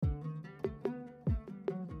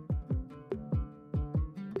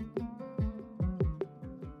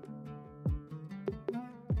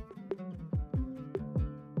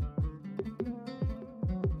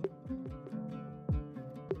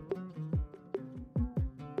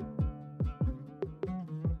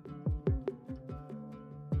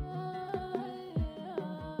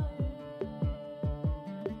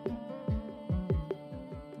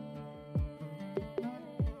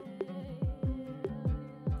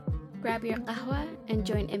Grab your qahwa and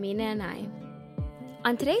join Amina and I.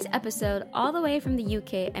 On today's episode, all the way from the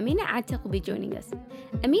UK, Amina Atiq will be joining us.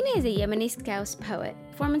 Amina is a Yemeni Scouse poet,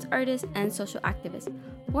 performance artist, and social activist.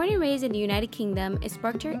 Born and raised in the United Kingdom, it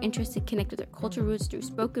sparked her interest to connect with her culture roots through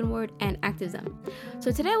spoken word and activism.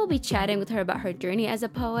 So today we'll be chatting with her about her journey as a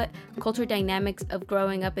poet, cultural dynamics of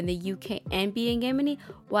growing up in the UK and being Yemeni,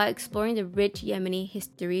 while exploring the rich Yemeni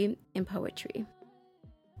history and poetry.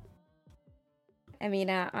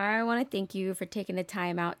 Amina, I want to thank you for taking the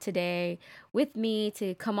time out today with me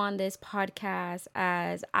to come on this podcast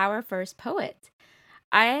as our first poet.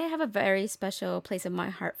 I have a very special place in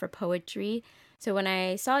my heart for poetry. So when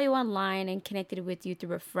I saw you online and connected with you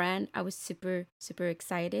through a friend, I was super, super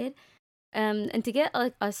excited. And to get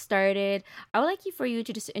us started, I would like for you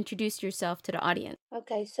to just introduce yourself to the audience.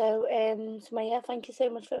 Okay, so Sumaya, thank you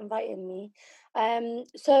so much for inviting me.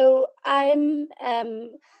 So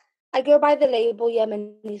I go by the label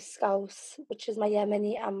Yemeni Scouse, which is my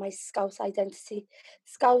Yemeni and my Scouse identity.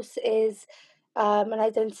 Scouse is an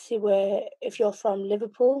identity where if you're from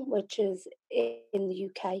Liverpool, which is in the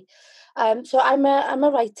UK. So I'm a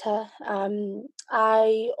writer. I'm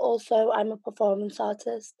a performance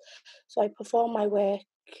artist. So I perform my work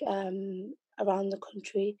around the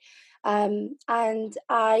country. And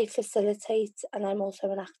I facilitate, and I'm also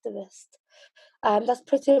an activist. That's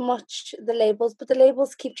pretty much the labels, but the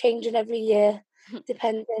labels keep changing every year,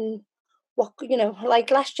 depending like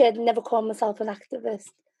last year, I never called myself an activist.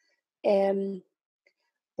 Um,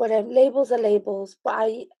 Labels are labels, but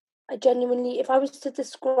I genuinely, if I was to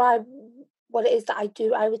describe what it is that I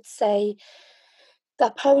do, I would say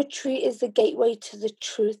that poetry is the gateway to the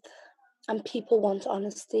truth, and people want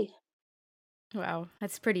honesty. Wow,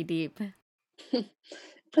 that's pretty deep.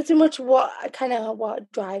 Pretty much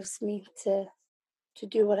what drives me to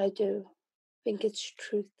do what I do. I think it's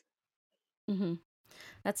truth. Mm-hmm.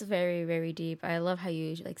 That's very, very deep. I love how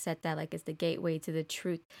you said that it's the gateway to the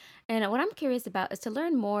truth. And what I'm curious about is to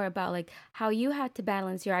learn more about how you had to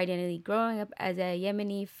balance your identity growing up as a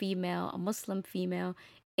Yemeni female, a Muslim female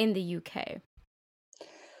in the UK.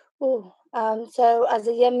 So as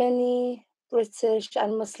a Yemeni, British,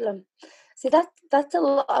 and Muslim, see that's a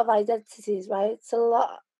lot of identities, right? It's a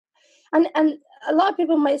lot, and a lot of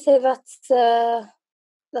people might say that's a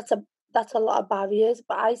that's a lot of barriers,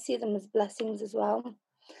 but I see them as blessings as well.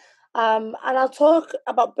 And I'll talk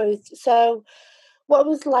about both. So, what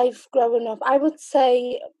was life growing up? I would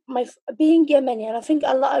say being Yemeni, and I think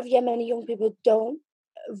a lot of Yemeni young people don't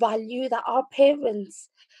value that our parents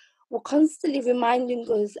were constantly reminding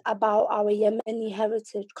us about our Yemeni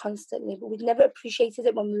heritage constantly, but we'd never appreciated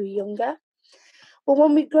it when we were younger. But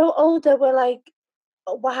when we grow older, we're like,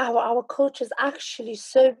 "Oh, wow, our culture is actually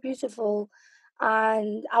so beautiful,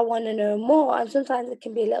 and I want to know more." And sometimes it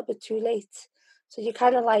can be a little bit too late. So you're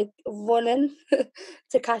kind of like running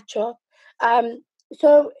to catch up.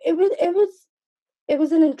 So it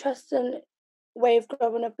was an interesting way of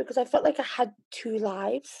growing up because I felt like I had two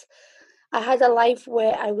lives. I had a life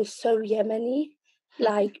where I was so Yemeni,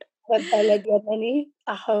 like Beled Yemeni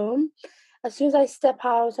at home. As soon as I step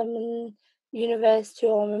out, I'm in university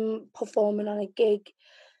or I'm performing on a gig.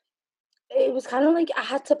 It was kind of like I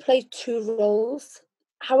had to play two roles.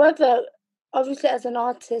 However, obviously, as an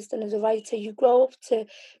artist and as a writer, you grow up to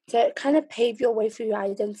kind of pave your way through your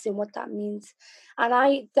identity and what that means. And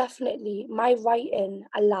I definitely, my writing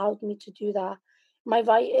allowed me to do that. My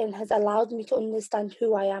writing has allowed me to understand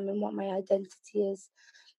who I am and what my identity is.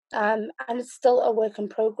 And it's still a work in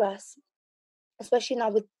progress, especially now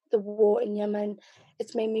with the war in Yemen.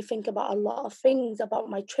 It's made me think about a lot of things, about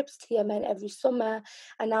my trips to Yemen every summer.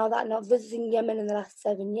 And now that I'm not visiting Yemen in the last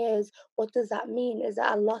 7 years, what does that mean? Is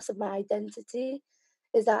that a loss of my identity?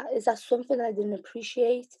 Is that something I didn't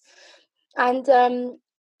appreciate? And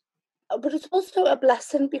but it's also a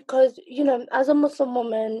blessing because, as a Muslim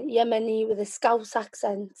woman, Yemeni with a Scouse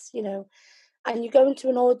accent, and you go into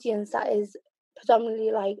an audience that is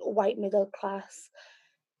predominantly like white middle class,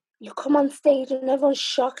 you come on stage and everyone's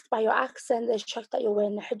shocked by your accent. They're shocked that you're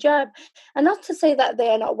wearing a hijab. And not to say that they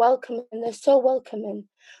are not welcoming, they're so welcoming,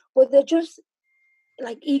 but they're just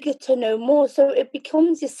like eager to know more. So it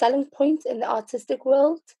becomes your selling point in the artistic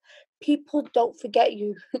world. People don't forget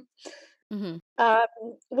you, Mm-hmm.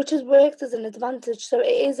 um, which has worked as an advantage. So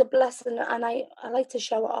it is a blessing, and I like to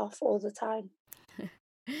show it off all the time.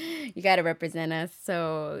 You got to represent us.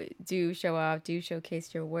 So do show off, do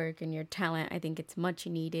showcase your work and your talent. I think it's much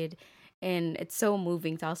needed. And it's so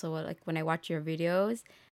moving to also when I watch your videos.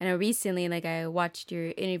 And I recently, I watched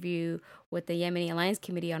your interview with the Yemeni Alliance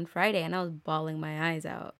Committee on Friday and I was bawling my eyes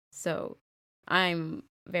out. So I'm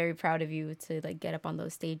very proud of you to get up on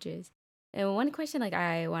those stages. And one question like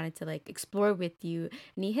I wanted to like explore with you,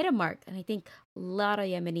 and you hit a mark, and I think a lot of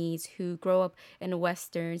Yemenis who grow up in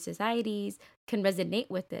Western societies can resonate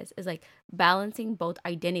with this, is like balancing both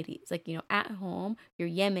identities. Like, at home, you're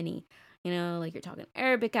Yemeni, like you're talking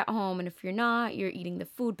Arabic at home, and if you're not, you're eating the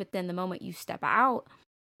food, but then the moment you step out,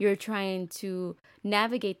 you're trying to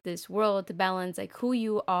navigate this world to balance like who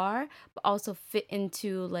you are, but also fit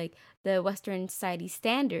into like the Western society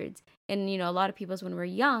standards. And a lot of people, when we're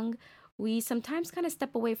young, we sometimes kind of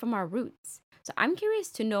step away from our roots. So I'm curious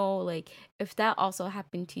to know like if that also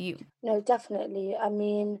happened to you. No, definitely. I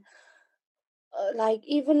mean, like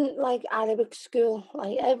even like Arabic school,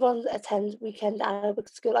 like everyone attends weekend Arabic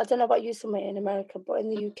school. I don't know about you somewhere in America, but in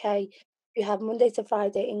the UK, you have Monday to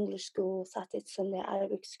Friday English school, Saturday to Sunday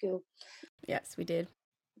Arabic school. Yes, we did.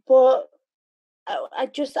 But I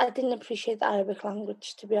didn't appreciate the Arabic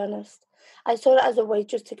language, to be honest. I saw it as a way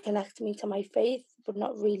just to connect me to my faith, but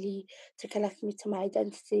not really to connect me to my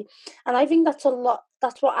identity. And I think that's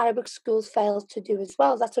what Arabic schools fail to do as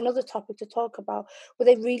well. That's another topic to talk about, where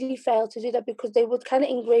they really fail to do that because they would kind of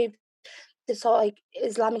engrave this whole like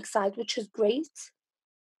Islamic side, which is great.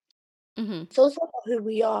 Mm-hmm. It's also about who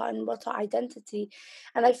we are and what's our identity.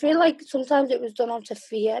 And I feel like sometimes it was done out of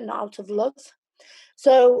fear, not out of love.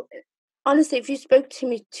 So honestly, if you spoke to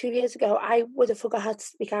me 2 years ago, I would have forgot how to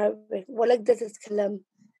speak Arabic. ولا قدرت أتكلم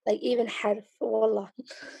like even حرف والله.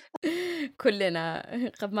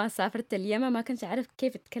 كلنا قبل ما سافرت اليمن ما كنتش أعرف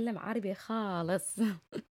كيف أتكلم عربي خالص.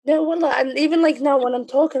 No, wallah, and even like now when I'm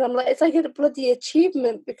talking, I'm like it's like a bloody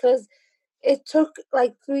achievement because it took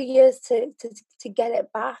like 3 years to get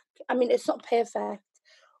it back. I mean, it's not perfect,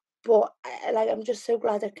 but like I'm just so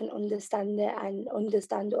glad I can understand it and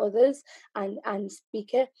understand others and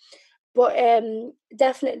speak it. But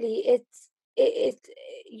definitely it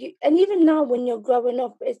you, and even now when you're growing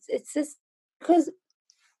up, it's this because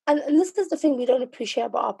and this is the thing we don't appreciate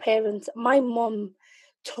about our parents. My mum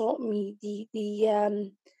taught me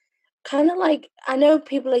the kind of like I know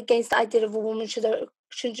people are against the idea of a woman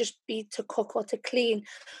should just be to cook or to clean,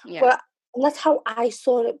 Yes. but and that's how I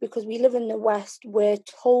saw it because we live in the West. We're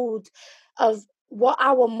told of what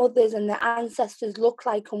our mothers and their ancestors look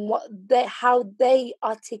like and how they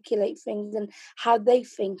articulate things and how they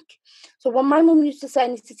think. So when my mum used to say I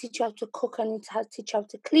need to teach you how to cook, I need to teach you how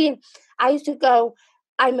to clean, I used to go,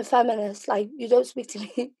 I'm a feminist, like you don't speak to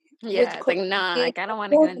me with Yeah, it's like, cooking. nah, Cleaning, like I don't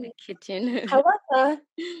want to go in the or kitchen. however,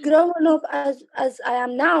 growing up as I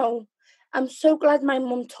am now, I'm so glad my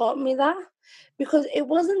mum taught me that because it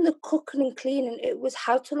wasn't the cooking and cleaning, it was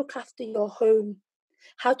how to look after your home,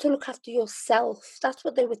 how to look after yourself. That's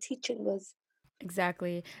what they were teaching us.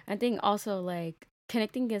 Exactly. I think also like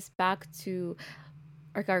connecting us back to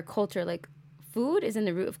like our culture, like food is in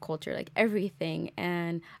the root of culture, like everything.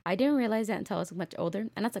 And I didn't realize that until I was much older.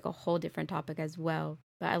 And that's like a whole different topic as well.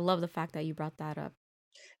 But I love the fact that you brought that up.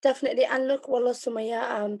 Definitely. And look, Wallah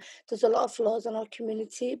Sumaya, there's a lot of flaws in our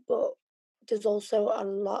community, but there's also a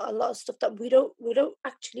lot of stuff that we don't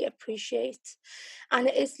actually appreciate. And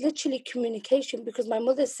it's literally communication because my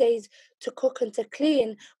mother says to cook and to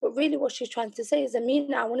clean, but really what she's trying to say is,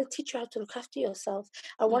 Amina, I want to teach you how to look after yourself.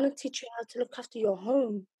 I Mm. want to teach you how to look after your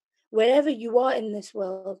home, wherever you are in this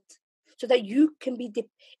world, so that you can be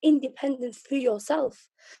independent for yourself.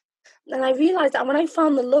 And I realized that when I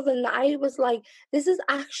found the love in that, I was like, this is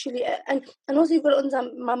actually, and also you've got to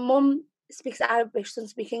understand, my mum speaks Arabic, she doesn't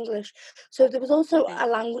speak English. So there was also Okay. a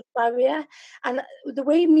language barrier. And the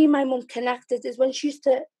way me and my mum connected is when she used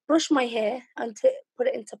to brush my hair and to put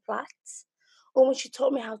it into plaits, or when she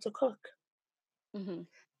taught me how to cook. Hmm.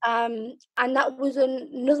 And that was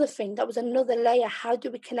another thing, that was another layer. How do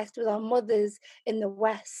we connect with our mothers in the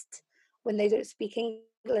West when they don't speak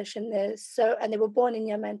English and they were born in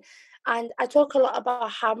Yemen? And I talk a lot about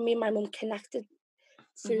how me and my mum connected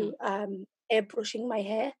Hmm. through airbrushing my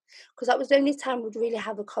hair because that was the only time we'd really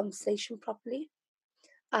have a conversation properly.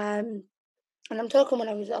 Um, and I'm talking when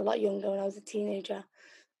I was a lot younger, when I was a teenager.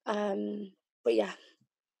 But yeah,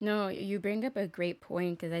 No, you bring up a great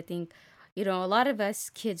point because I think, a lot of us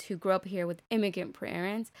kids who grow up here with immigrant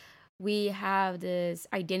parents, we have this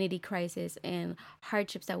identity crisis and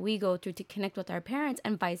hardships that we go through to connect with our parents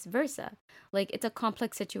and vice versa. Like it's a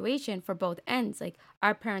complex situation for both ends. Like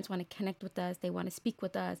our parents want to connect with us, they want to speak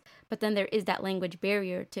with us, but then there is that language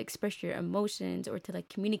barrier to express your emotions or to like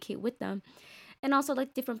communicate with them. And also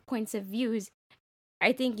like different points of views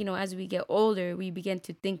I think, as we get older, we begin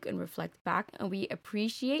to think and reflect back and we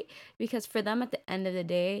appreciate, because for them at the end of the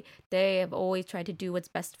day, they have always tried to do what's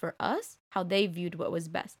best for us, how they viewed what was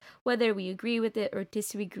best. Whether we agree with it or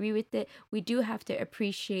disagree with it, we do have to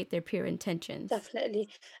appreciate their pure intentions. Definitely.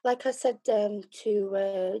 Like I said to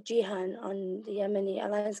Jihan on the Yemeni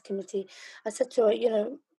Alliance Committee, I said to her,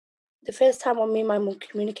 the first time when me and my mum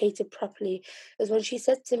communicated properly was when she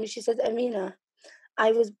said to me, she said, Amina,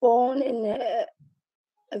 I was born in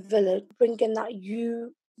a village, bringing that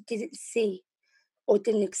you didn't see or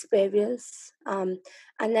didn't experience. And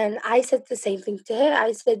then I said the same thing to her.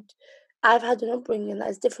 I said, I've had an upbringing that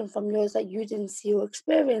is different from yours that you didn't see or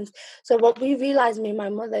experience. So what we realized, me and my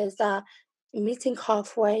mother, is that meeting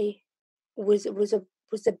halfway was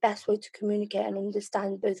the best way to communicate and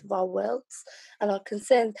understand both of our worlds and our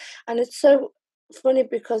concerns. And it's so funny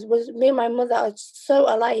because was me and my mother are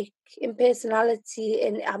so alike in personality,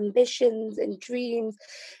 in ambitions, in dreams.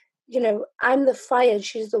 I'm the fire and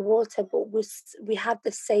she's the water, but we have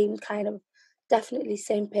the same kind of, definitely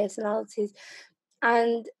same personalities.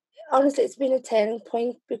 And honestly, it's been a turning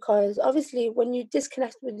point because obviously when you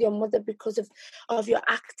disconnect with your mother because of your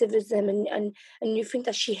activism and you think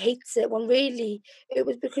that she hates it, when really it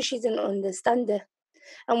was because she didn't understand it.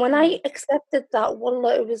 And when I accepted that,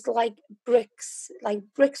 wallah, it was like bricks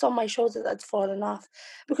on my shoulders that had fallen off.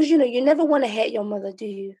 Because you never want to hate your mother, do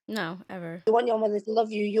you? No, ever. You want your mother to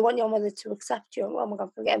love you. You want your mother to accept you. Oh my God,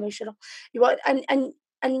 I'm getting emotional. You want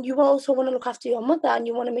and you also want to look after your mother and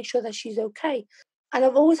you want to make sure that she's okay. And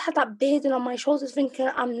I've always had that burden on my shoulders, thinking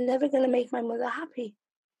I'm never gonna make my mother happy.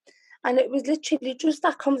 And it was literally just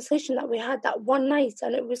that conversation that we had that one night,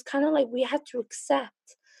 and it was kind of like we had to accept.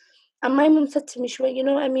 And my mum said to me, she went,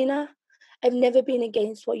 Amina, I've never been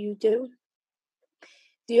against what you do.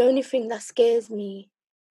 The only thing that scares me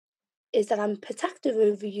is that I'm protective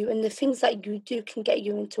over you, and the things that you do can get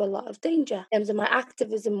you into a lot of danger in terms of my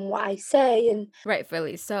activism and what I say. And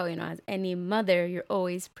Rightfully so, as any mother, you're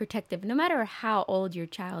always protective. No matter how old your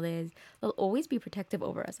child is, they'll always be protective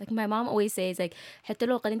over us. Like my mom always says, like, حتى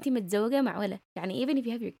لو كنتي متزوجة مع ولا. يعني even if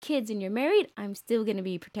you have your kids and you're married, I'm still gonna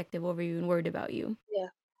be protective over you and worried about you. yeah,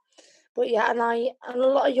 but yeah, and a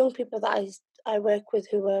lot of young people that I work with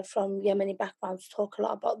who are from Yemeni backgrounds talk a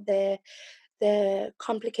lot about their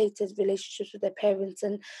complicated relationships with their parents,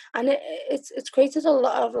 and it's created a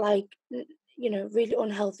lot of really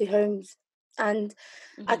unhealthy homes. And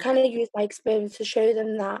I Hmm. kind of use my experience to show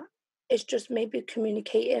them that it's just maybe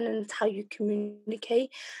communicating and it's how you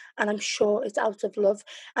communicate, and I'm sure it's out of love.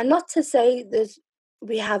 And not to say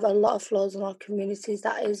we have a lot of flaws in our communities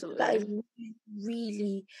that is Absolutely.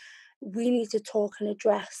 really we need to talk and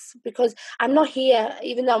address, because I'm not here,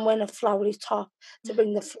 even though I'm wearing a flowery top, to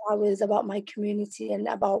bring the flowers about my community and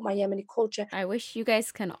about my Yemeni culture. I wish you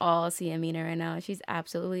guys can all see Amina right now. She's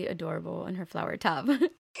absolutely adorable in her flower top.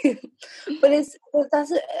 But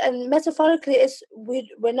that's it. And metaphorically,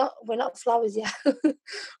 we're not flowers yet.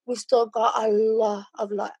 We've still got a lot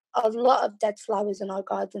of dead flowers in our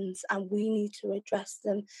gardens, and we need to address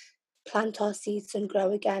them, plant our seeds, and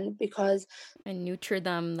grow again. Because And nurture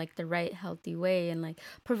them like the right healthy way, and like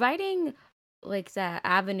providing like that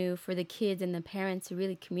avenue for the kids and the parents to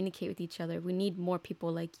really communicate with each other. We need more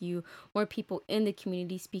people like you, more people in the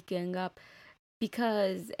community speaking up,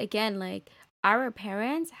 because again, like our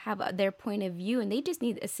parents have their point of view and they just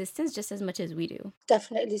need assistance just as much as we do.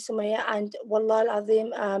 definitely, Sumaya, and Wallah al-Azim,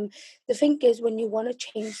 the thing is, when you want to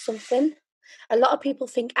change something, a lot of people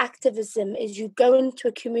think activism is you go into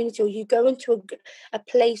a community or you go into a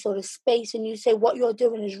place or a space and you say what you're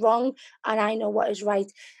doing is wrong and I know what is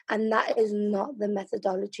right. And that is not the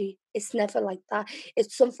methodology. It's never like that.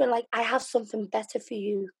 It's something like, I have something better for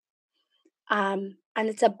you. And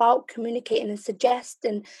it's about communicating and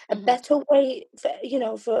suggesting a Hmm. better way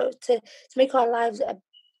to make our lives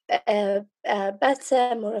better,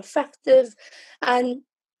 more effective. And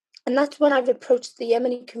that's when I've approached the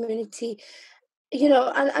Yemeni community,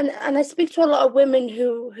 and I speak to a lot of women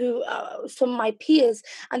who some of my peers,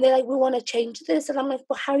 and they're like, we want to change this, and I'm like,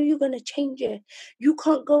 but how are you going to change it? You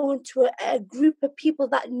can't go into a group of people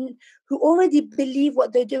who already believe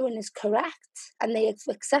what they're doing is correct and they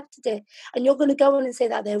accepted it, and you're going to go in and say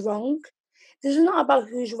that they're wrong. This is not about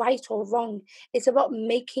who's right or wrong. It's about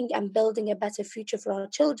making and building a better future for our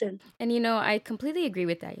children. And I completely agree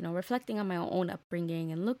with that. Reflecting on my own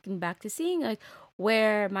upbringing and looking back to seeing like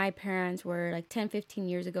where my parents were like 10, 15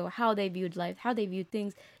 years ago, how they viewed life, how they viewed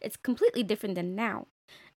things, it's completely different than now.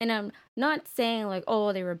 And I'm not saying like,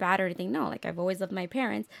 oh, they were bad or anything. No, like I've always loved my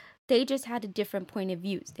parents. they just had a different point of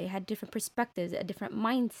views. They had different perspectives, a different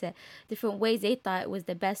mindset, different ways they thought was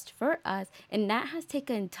the best for us. And that has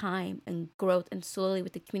taken time and growth, and slowly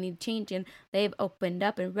with the community changing, they've opened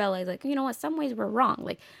up and realized, like, you know what, some ways we're wrong.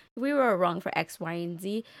 Like, we were wrong for X, Y, and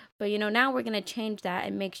Z. But, now we're going to change that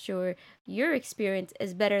and make sure your experience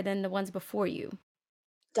is better than the ones before you.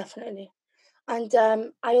 Definitely. And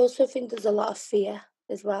I also think there's a lot of fear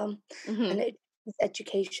as well, Mm-hmm. and it's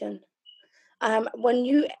education.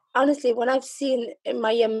 When I've seen in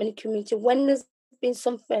my Yemeni community, when there's been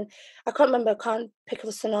something, I can't remember, I can't pick up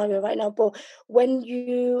a scenario right now, but when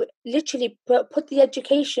you literally put the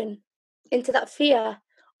education into that fear,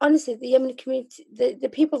 honestly, the Yemeni community, the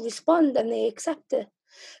people respond and they accept it.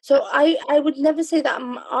 So I would never say that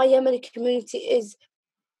our Yemeni community is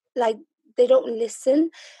like they don't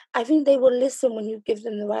listen. I think they will listen when you give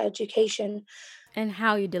them the right education. And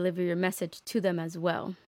how you deliver your message to them as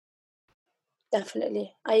well.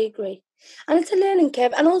 Definitely, I agree. And it's a learning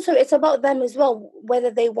curve, and also it's about them as well, whether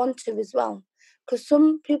they want to as well. Because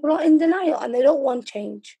some people are in denial and they don't want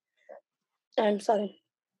change. I'm sorry,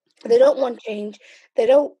 they don't want change. They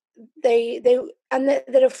don't. They and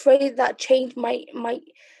they're afraid that change might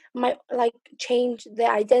like change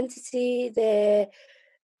their identity, their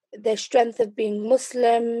strength of being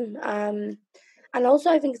Muslim. And also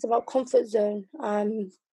I think it's about comfort zone.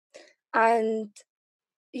 And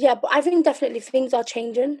yeah, but I think definitely things are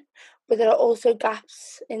changing, but there are also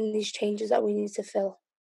gaps in these changes that we need to fill.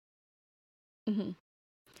 Mm-hmm.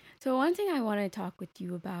 So one thing I want to talk with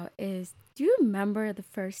you about is, do you remember the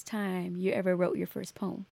first time you ever wrote your first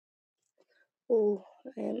poem? Oh,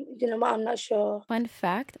 you know what? I'm not sure. Fun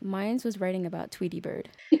fact, mine was writing about Tweety Bird.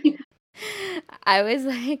 I was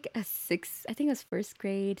like I think it was first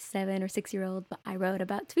grade, 7 or 6 year old, but I wrote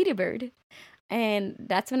about Tweety Bird. And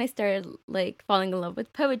that's when I started like falling in love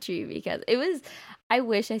with poetry, because I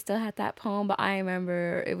wish I still had that poem, but I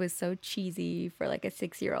remember it was so cheesy for like a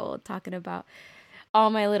 6 year old, talking about all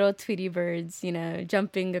my little Tweety birds,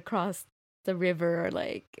 jumping across the river, or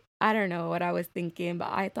like, I don't know what I was thinking,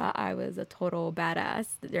 but I thought I was a total badass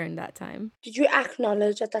during that time. Did you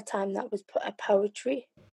acknowledge at that time that was a poetry?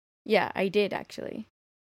 Yeah, I did actually.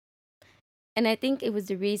 And I think it was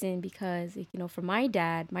the reason because, for my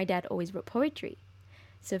dad always wrote poetry.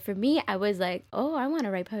 So for me, I was like, oh, I want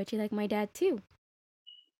to write poetry like my dad too.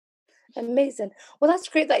 Amazing. Well, that's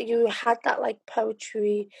great that you had that like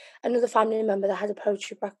poetry, another family member that has a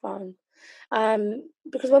poetry background.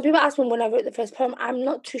 Because when people ask me when I wrote the first poem, I'm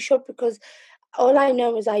not too sure because all I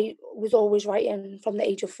know is I was always writing from the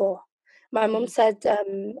age of 4. My mum Mhm. said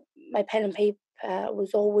my pen and paper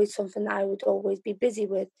was always something that I would always be busy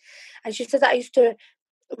with. And she said that I used to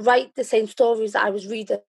write the same stories that I was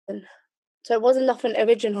reading. So it wasn't nothing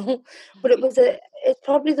original, but it's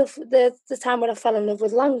probably the time when I fell in love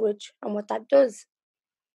with language and what that does.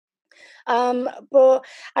 But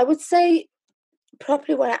I would say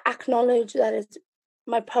probably when I acknowledge that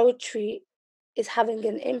my poetry is having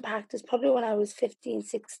an impact is probably when I was 15,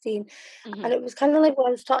 16. Mhm. And it was kind of like when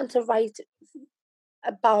I was starting to write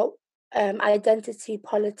about identity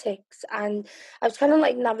politics, and I was kind of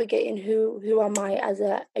like navigating who am I as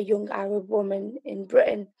a young Arab woman in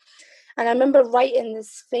Britain. And I remember writing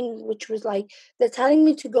this thing which was like, they're telling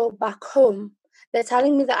me to go back home. They're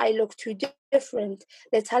telling me that I look too different.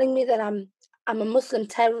 They're telling me that I'm a Muslim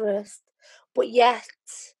terrorist, but yet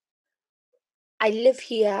I live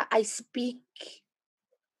here. I speak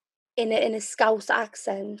in a Scouse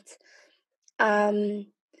accent. Um,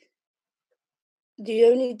 the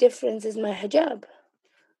only difference is my hijab,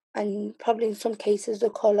 and probably in some cases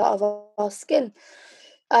the color of our skin.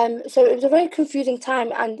 So it was a very confusing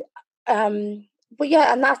time, and but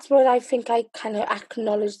yeah, and that's where I think I kind of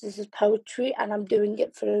acknowledge this is poetry, and I'm doing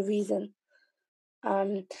it for a reason.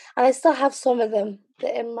 And I still have some of them.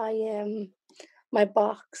 They're in my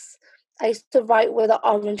box. I used to write with an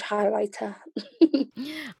orange highlighter.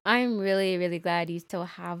 I'm really, really glad you still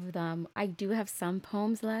have them. I do have some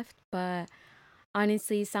poems left, but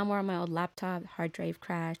honestly, somewhere on my old laptop, hard drive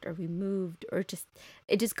crashed or removed, or just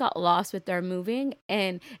it just got lost with our moving,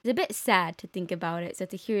 and it's a bit sad to think about it. So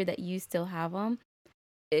to hear that you still have them,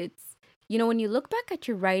 it's when you look back at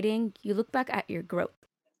your writing, you look back at your growth.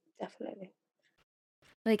 Definitely.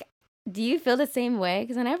 Like, do you feel the same way?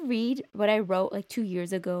 Because when I read what I wrote like 2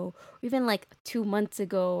 years ago, or even like 2 months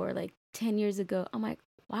ago, or like 10 years ago, I'm like,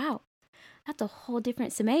 wow, that's a whole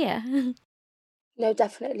different Samaya. No,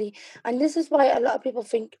 definitely. And this is why a lot of people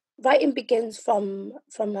think writing begins from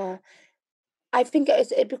a I think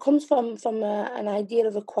it becomes from an ideal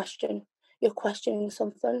of a question. You're questioning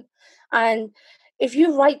something, and if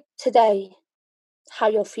you write today how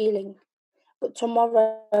you're feeling, but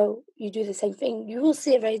tomorrow you do the same thing, you will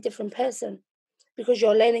see a very different person because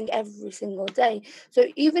you're learning every single day. So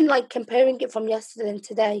even like comparing it from yesterday and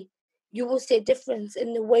today, you will see a difference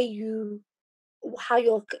in the way you how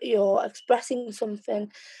you're expressing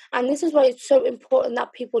something. And this is why it's so important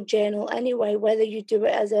that people journal anyway, whether you do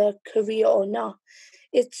it as a career or not.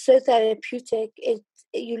 It's so therapeutic.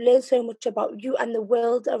 You learn so much about you and the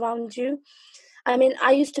world around you. I mean,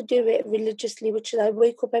 I used to do it religiously, which is I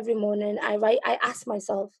wake up every morning, I ask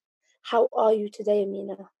myself, how are you today,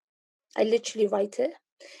 Amina? I literally write it.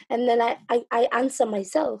 And then I answer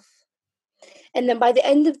myself. And then by the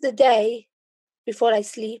end of the day, before I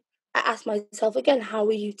sleep, I ask myself again, how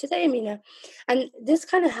are you today, Amina? And this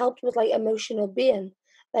kind of helped with like emotional being,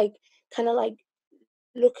 like kind of like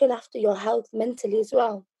looking after your health mentally as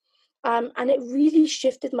well. And it really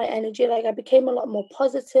shifted my energy. Like I became a lot more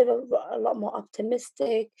positive, a lot more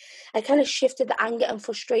optimistic. I kind of shifted the anger and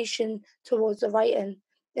frustration towards the writing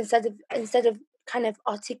instead of kind of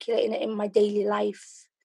articulating it in my daily life.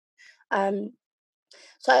 Um,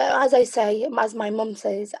 so as I say, as my mum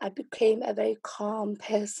says, I became a very calm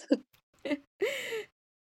person.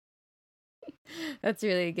 That's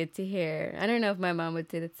really good to hear. I don't know if my mom would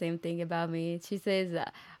say the same thing about me. She says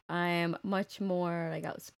that I am much more like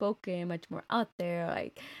outspoken, much more out there.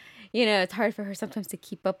 Like, it's hard for her sometimes to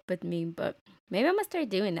keep up with me, but maybe I'm gonna start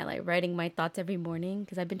doing that, like writing my thoughts every morning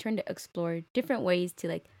because I've been trying to explore different ways to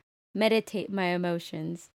like meditate my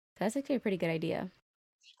emotions. So that's actually a pretty good idea.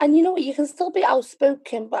 And you know what? You can still be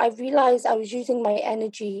outspoken, but I realized I was using my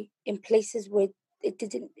energy in places where it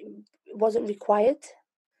wasn't required.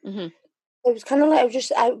 Hmm. It was kind of like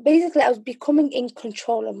I was becoming in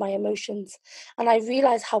control of my emotions, and I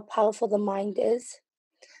realized how powerful the mind is.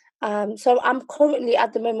 So I'm currently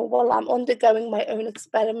at the moment, while I'm undergoing my own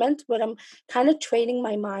experiment, where I'm kind of training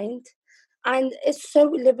my mind, and it's so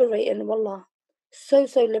liberating, wallah, so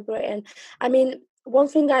liberating. I mean, one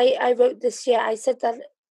thing I wrote this year, I said that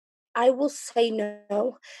I will say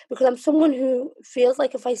no because I'm someone who feels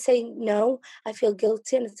like if I say no, I feel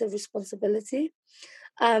guilty and it's a responsibility.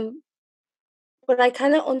 Um, but I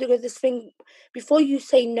kind of undergo this thing before you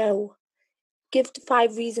say no, give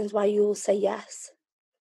 5 reasons why you will say yes.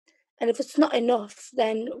 And if it's not enough,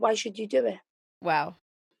 then why should you do it? Wow.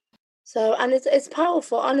 So, and it's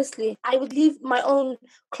powerful, honestly. I would leave my own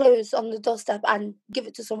clothes on the doorstep and give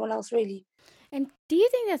it to someone else, really. And do you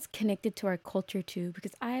think that's connected to our culture too?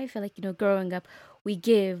 Because I feel like, growing up, we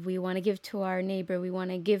want to give to our neighbor, we want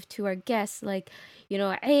to give to our guests. Like,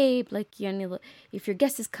 Abe, like, if your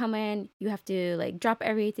guest is coming, you have to like drop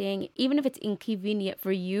everything. Even if it's inconvenient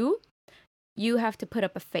for you, you have to put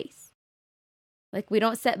up a face. Like, we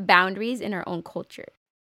don't set boundaries in our own culture.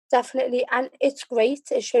 Definitely, and it's great.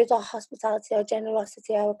 It shows our hospitality, our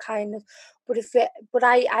generosity, our kindness. But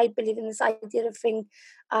I believe in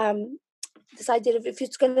um, this idea of if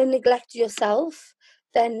it's going to neglect yourself,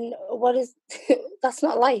 then what is that's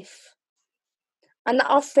not life. And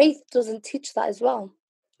our faith doesn't teach that as well.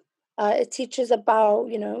 It teaches about,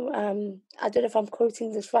 I don't know if I'm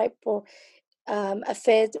quoting this right, but a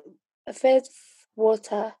third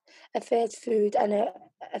water, a third food, and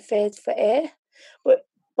a third for air. But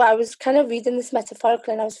but I was kind of reading this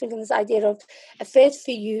metaphorically, and I was thinking this idea of a third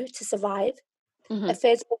for you to survive, a Hmm.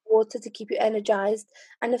 third for water to keep you energized,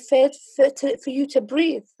 and a third for you to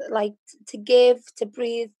breathe, like to give, to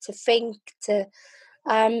breathe, to think, to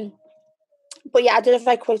um. But yeah, I don't know if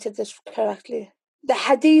I quoted this correctly. The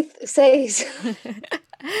hadith says,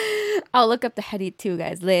 I'll look up the hadith too,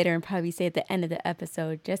 guys, later and probably say at the end of the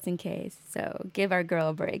episode, just in case. So give our girl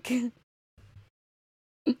a break.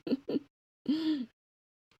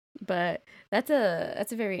 But that's a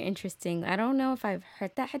very interesting. I don't know if I've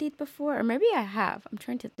heard that hadith before, or maybe I have. I'm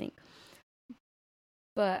trying to think.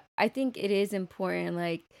 But I think it is important,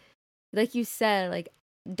 like you said, like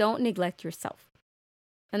don't neglect yourself.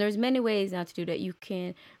 And there's many ways now to do that. You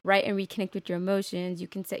can write and reconnect with your emotions. You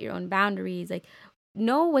can set your own boundaries. Like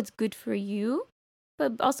know what's good for you,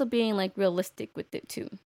 but also being like realistic with it too.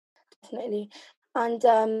 definitely, and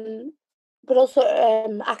but also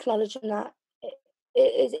acknowledging that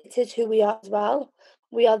it is who we are as well.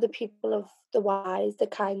 We are the people of the wise, the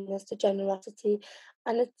kindness, the generosity,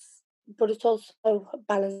 and it's also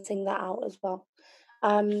balancing that out as well.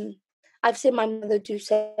 Um, I've seen my mother do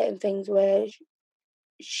certain things where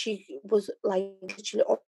she was like literally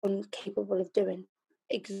incapable of doing,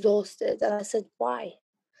 exhausted, and I said, "Why?"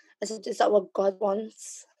 I said, "Is that what God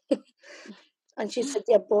wants?" And she said,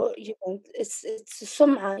 "Yeah, but it's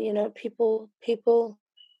somehow, people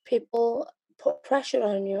put pressure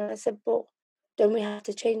on you." And I said, "But don't we have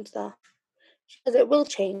to change that?" She said, "It will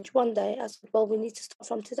change one day." I said, "Well, we need to start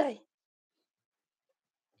from today."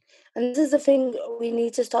 And this is the thing we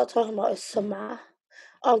need to start talking about is summa.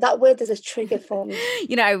 Oh, that word is a trigger for me.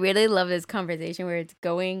 I really love this conversation where it's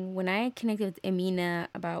going. When I connected with Amina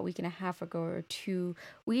about a week and a half ago or two,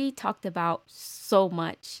 we talked about so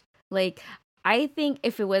much. Like, I think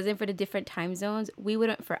if it wasn't for the different time zones, we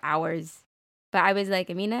wouldn't for hours. But I was like,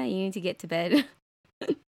 Amina, you need to get to bed.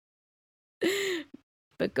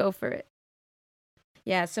 But go for it.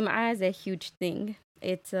 Yeah, sum'a is a huge thing.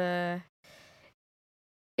 It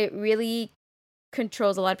really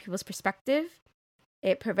controls a lot of people's perspective.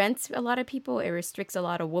 It prevents a lot of people. It restricts a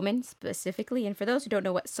lot of women specifically. And for those who don't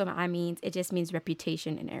know what sum'a means, it just means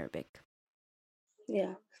reputation in Arabic.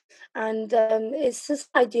 Yeah. And it's this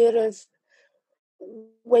idea of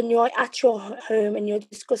when you're at your home and you're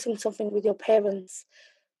discussing something with your parents,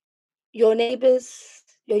 your neighbors,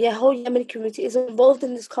 your whole Yemeni community is involved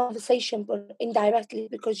in this conversation, but indirectly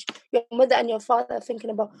because your mother and your father are thinking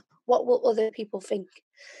about what will other people think,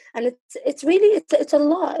 and it's really it's a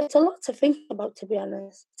lot to think about, to be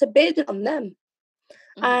honest. It's a burden on them.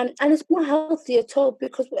 And it's not healthy at all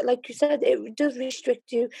because, like you said, it does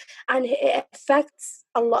restrict you, and it affects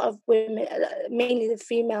a lot of women, mainly the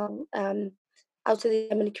female, out of the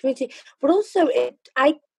Yemeni community. But also,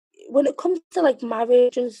 when it comes to like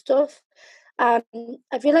marriage and stuff, I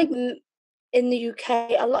feel like in the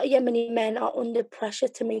UK, a lot of Yemeni men are under pressure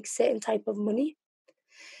to make certain type of money.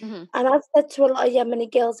 Mm-hmm. And I've said to a lot of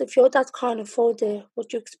Yemeni girls, if your dad can't afford it,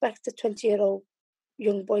 would you expect a 20-year-old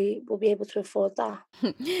young boy will be able to afford that?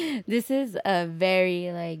 This is a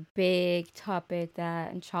very like big topic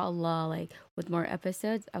that inshallah, like with more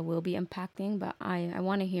episodes I will be impacting, but I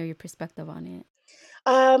want to hear your perspective on it.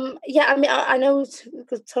 Yeah, I mean, I know we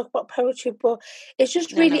could talk about poetry, but it's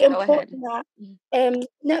just No, really no, go ahead. important that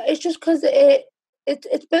no, it's just because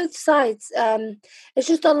it's both sides. It's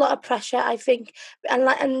just a lot of pressure, I think,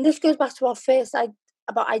 and this goes back to our first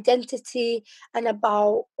about identity and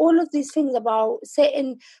about all of these things about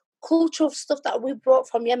certain cultural stuff that we brought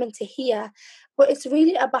from Yemen to here, but it's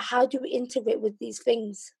really about how do we integrate with these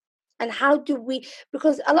things, and how do we,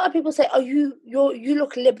 because a lot of people say, oh, you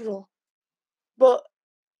look liberal, but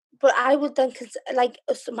I would then like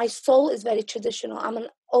my soul is very traditional. I'm an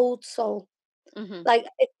old soul. Mm-hmm.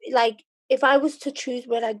 If I was to choose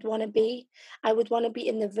where I'd want to be, I would want to be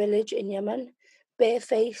in the village in Yemen, bare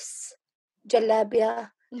face,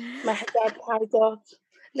 jalabia, my hijab tied up,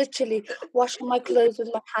 literally washing my clothes with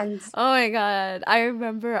my hands. Oh my God. I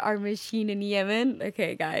remember our machine in Yemen.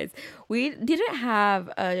 Okay, guys. We didn't have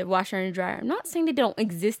a washer and dryer. I'm not saying they don't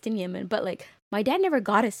exist in Yemen, but like my dad never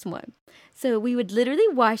got us one. So we would literally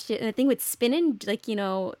wash it and the thing would spin and like,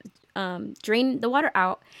 drain the water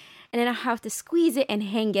out. And then I have to squeeze it and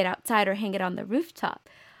hang it outside or hang it on the rooftop.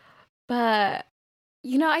 But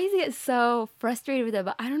I used to get so frustrated with it,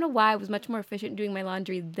 but I don't know why I was much more efficient doing my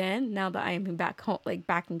laundry then, now that I am back home, like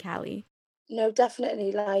back in Cali. No,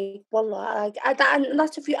 definitely. Like, wallah, and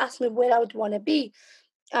that's if you ask me where I would want to be.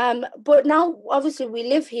 But now, obviously, we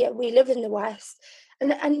live here. We live in the West,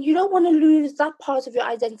 and you don't want to lose that part of your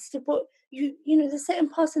identity. But there's certain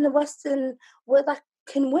parts in the Western where that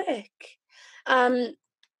can work, um,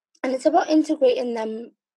 and it's about integrating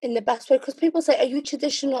them in the best way. Because people say, "Are you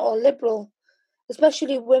traditional or liberal?"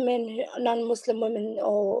 Especially women, non-Muslim women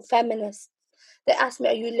or feminists. They ask me,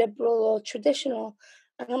 "Are you liberal or traditional?"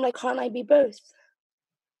 And I'm like, "Can't I be both?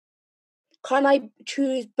 Can't I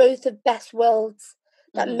choose both the best worlds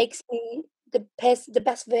that Mm-hmm. makes me the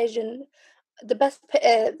best version, the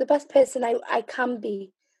best person I can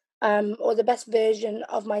be, or the best version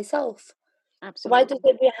of myself? Why does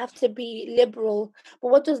Absolutely. it have to be liberal?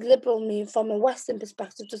 But what does liberal mean from a Western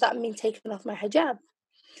perspective? Does that mean taking off my hijab?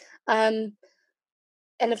 Um,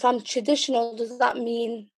 and if I'm traditional, does that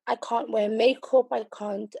mean I can't wear makeup? I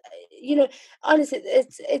can't, honestly,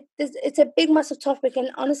 it's a big, massive topic.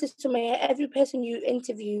 And honestly, to me, every person you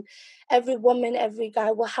interview, every woman, every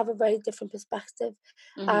guy will have a very different perspective.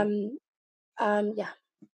 Mm-hmm. Um, yeah.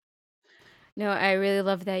 No, I really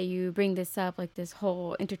love that you bring this up, like this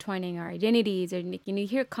whole intertwining our identities. And you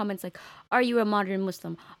hear comments like, "Are you a modern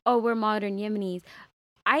Muslim? Oh, we're modern Yemenis."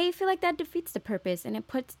 I feel like that defeats the purpose, and it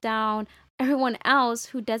puts down everyone else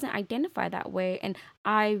who doesn't identify that way. And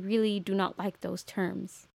I really do not like those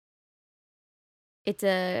terms.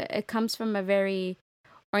 It comes from a very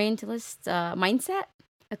Orientalist mindset.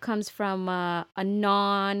 It comes from a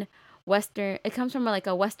non-Western. It comes from like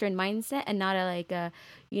a Western mindset and not a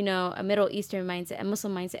Middle Eastern mindset, a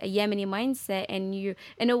Muslim mindset, a Yemeni mindset. And you,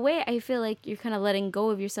 in a way, I feel like you're kind of letting go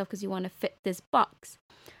of yourself because you want to fit this box.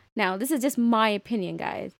 Now, this is just my opinion,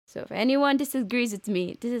 guys. So if anyone disagrees with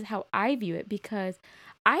me, this is how I view it because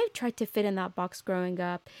I tried to fit in that box growing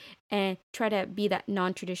up and try to be that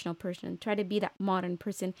non-traditional person, try to be that modern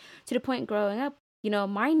person to the point growing up,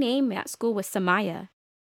 my name at school was Samaya.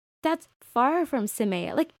 That's far from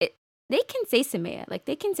Samaya. They can say Samaya, like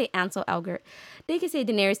they can say Ansel Elgort, they can say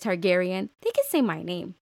Daenerys Targaryen, they can say my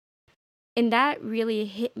name. And that really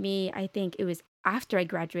hit me. I think it was after I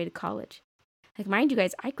graduated college. Like, mind you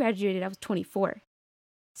guys, I graduated, I was 24.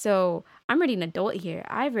 So I'm already an adult here.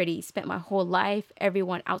 I've already spent my whole life,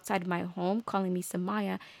 everyone outside of my home calling me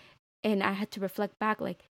Samaya. And I had to reflect back,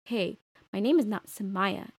 like, hey, my name is not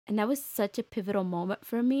Samaya. And that was such a pivotal moment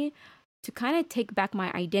for me to kind of take back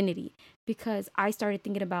my identity, because I started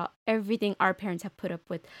thinking about everything our parents have put up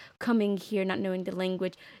with, coming here, not knowing the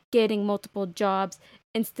language, getting multiple jobs,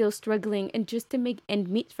 and still struggling, and just to make end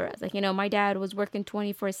meet for us. Like, my dad was working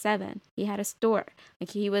 24/7. He had a store.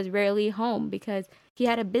 Like, he was rarely home because he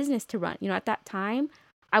had a business to run. At that time,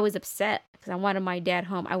 I was upset because I wanted my dad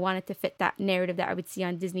home. I wanted to fit that narrative that I would see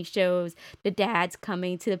on Disney shows, the dads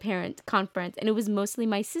coming to the parent conference. And it was mostly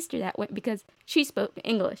my sister that went because she spoke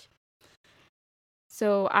English.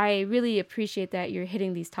 So I really appreciate that you're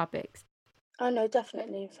hitting these topics. Oh no,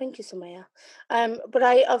 definitely. Thank you, Sumaya. But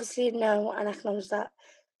I obviously know and acknowledge that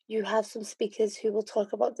you have some speakers who will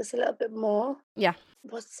talk about this a little bit more. Yeah.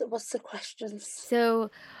 What's the questions?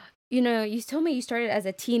 So, you told me you started as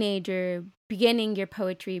a teenager, beginning your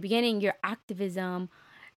poetry, beginning your activism.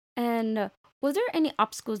 And was there any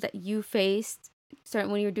obstacles that you faced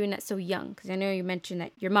starting when you were doing that so young? Because I know you mentioned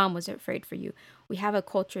that your mom was afraid for you. We have a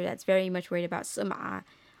culture that's very much worried about sum'ah.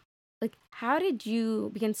 Like, how did you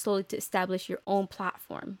begin slowly to establish your own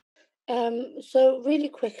platform? So really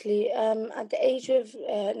quickly, at the age of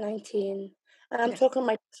 19, and I'm Yeah. talking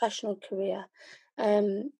my professional career,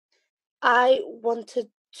 um, I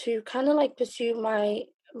wanted to kind of like pursue my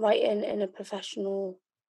writing in a professional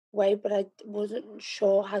way, but I wasn't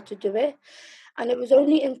sure how to do it. And it was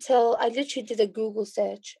only until I literally did a Google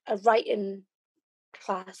search, a writing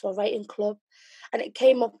class or writing club, and it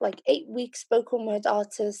came up like 8 week spoken word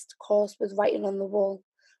artist course with Writing on the Wall,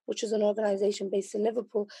 which is an organization based in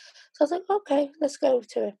Liverpool. So I was like, okay, let's go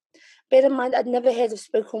to it. Bear in mind, I'd never heard of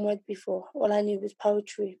spoken word before. All I knew was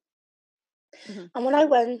poetry. Hmm. And when I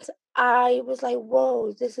went, I was like,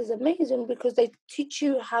 whoa, this is amazing, because they teach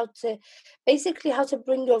you how to basically how to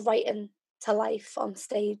bring your writing to life on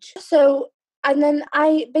stage. So, and then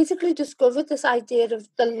I basically discovered this idea of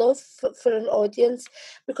the love for an audience,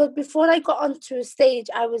 because before I got onto a stage,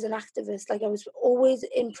 I was an activist. Like, I was always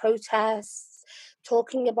in protests,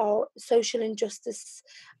 talking about social injustice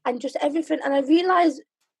and just everything. And I realized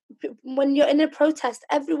when you're in a protest,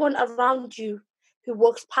 everyone around you who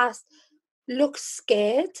walks past looks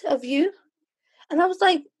scared of you. And I was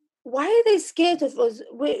like, why are they scared of us?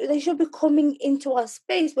 They should be coming into our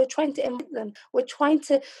space. We're trying to invite them. We're trying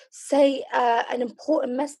to say an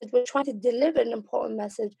important message. We're trying to deliver an important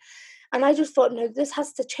message. And I just thought, no, this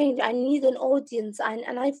has to change. I need an audience.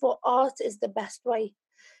 And I thought art is the best way.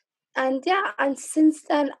 And yeah, and since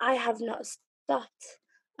then, I have not stopped.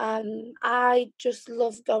 I just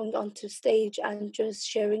love going onto stage and just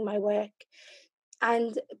sharing my work,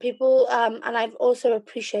 and people and I've also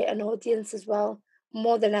appreciate an audience as well,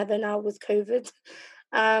 more than ever now with COVID.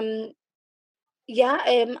 um yeah,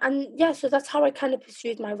 and yeah, so that's how I kind of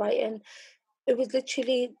pursued my writing. It was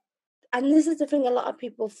literally, and this is the thing a lot of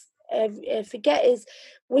people forget, is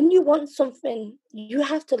when you want something, you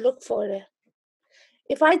have to look for it.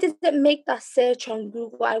 If I didn't make that search on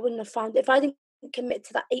Google, I wouldn't have found it. If I didn't commit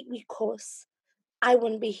to that 8 week course, I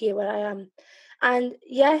wouldn't be here where I am. And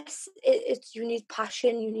yes, it's you need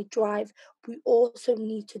passion, you need drive. We also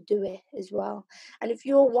need to do it as well. And if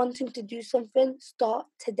you're wanting to do something, start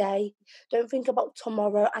today. Don't think about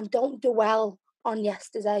tomorrow, and don't dwell on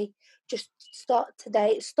yesterday. Just start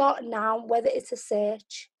today. Start now, whether it's a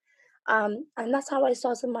search. And that's how I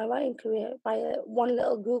started my writing career, by one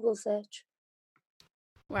little Google search.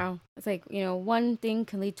 Wow. It's like, one thing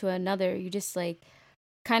can lead to another. You just like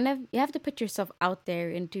kind of, you have to put yourself out there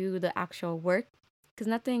and do the actual work, because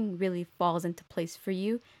nothing really falls into place for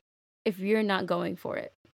you if you're not going for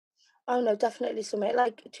it. Oh no, definitely Summit.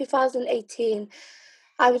 Like 2018,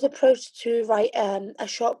 I was approached to write a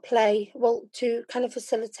short play, well, to kind of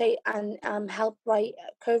facilitate and help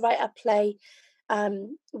co-write a play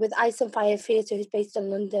with Ice and Fire Theatre, who's based in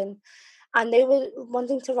London, and they were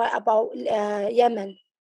wanting to write about Yemen.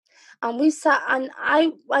 And we sat, and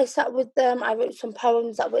I sat with them. I wrote some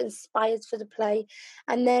poems that were inspired for the play,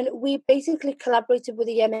 and then we basically collaborated with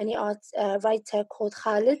a Yemeni writer called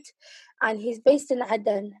Khalid, and he's based in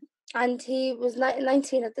Aden, and he was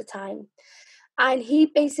 19 at the time. And he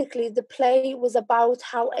basically, the play was about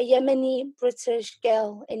how a Yemeni British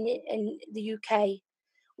girl in the UK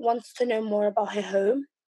wants to know more about her home.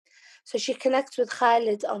 So she connects with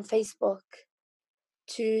Khalid on Facebook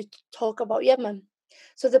to talk about Yemen.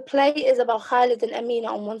 So the play is about Khalid and Amina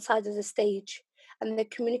on one side of the stage, and they're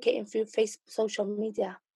communicating through Facebook, social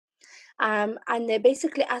media. And they're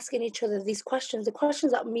basically asking each other these questions, the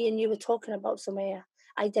questions that me and you were talking about, Sumaya,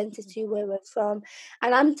 identity, where we're from.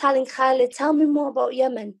 And I'm telling Khalid, tell me more about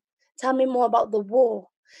Yemen. Tell me more about the war.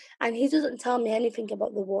 And he doesn't tell me anything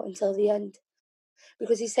about the war until the end,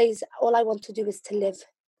 because he says, all I want to do is to live.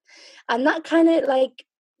 And that kind of like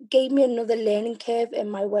gave me another learning curve in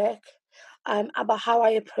my work, about how I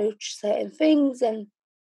approach certain things.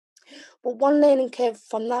 But one learning curve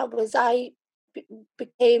from that was I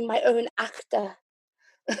became my own actor.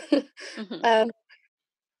 Mhm. um,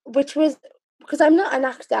 which was because I'm not an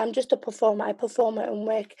actor, I'm just a performer. I perform my own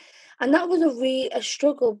work. And that was a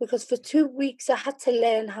struggle, because for 2 weeks I had to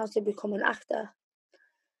learn how to become an actor.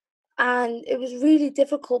 And it was really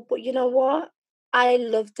difficult, but you know what? I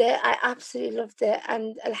loved it. I absolutely loved it.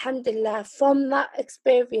 And Alhamdulillah, from that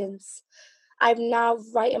experience, I'm now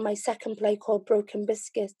writing my second play called Broken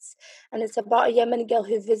Biscuits. And it's about a Yemeni girl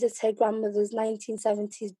who visits her grandmother's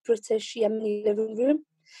 1970s British Yemeni living room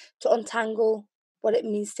to untangle what it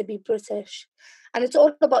means to be British. And it's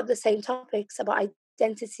all about the same topics, about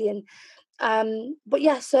identity. But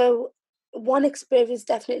yeah, so one experience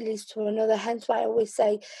definitely leads to another. Hence why I always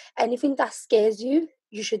say anything that scares you,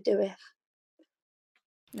 you should do it.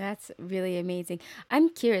 That's really amazing. I'm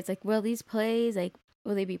curious, like, will these plays, like,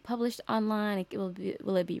 will they be published online? Like,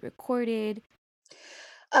 will it be recorded?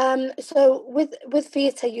 So with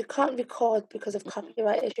theatre, you can't record because of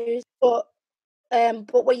copyright issues, but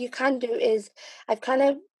what you can do is I've kind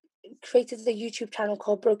of created a YouTube channel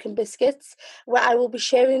called Broken Biscuits, where I will be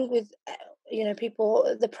sharing with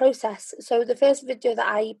people the process. So the first video that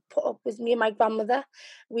I put up was me and my grandmother.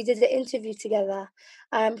 We did an interview together.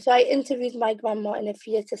 So I interviewed my grandma in a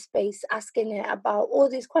theatre space, asking her about all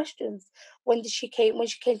these questions. When she came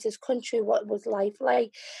to this country, what was life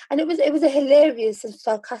like? And it was a hilarious and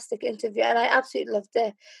sarcastic interview, and I absolutely loved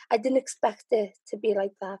it. I didn't expect it to be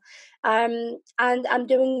like that. And I'm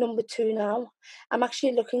doing number 2 now. I'm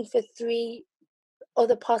actually looking for 3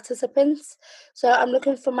 other participants. So I'm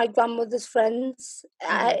looking for my grandmother's friends,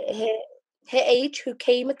 Hmm. her age, who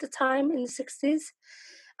came at the time in the 60s.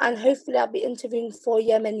 And hopefully I'll be interviewing 4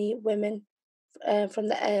 Yemeni women, from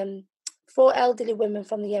the 4 elderly women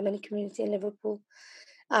from the Yemeni community in Liverpool.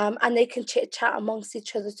 And they can chit chat amongst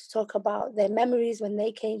each other to talk about their memories when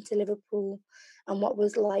they came to Liverpool and what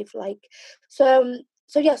was life like. So,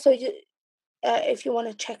 if you want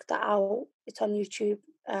to check that out, it's on YouTube.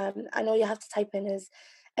 And all you have to type in is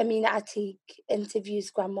Amina Atiq interviews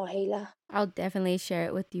Grandma Hala. I'll definitely share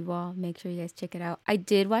it with you all. Make sure you guys check it out. I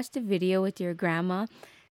did watch the video with your grandma.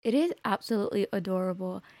 It is absolutely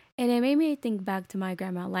adorable. And it made me think back to my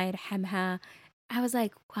grandma, Layat Hamha. I was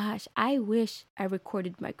like, gosh, I wish I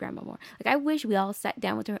recorded my grandma more. Like, I wish we all sat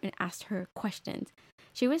down with her and asked her questions.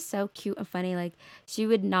 She was so cute and funny. Like, she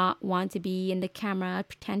would not want to be in the camera,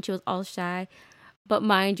 pretend she was all shy. But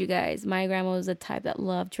mind you guys, my grandma was the type that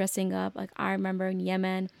loved dressing up. Like, I remember in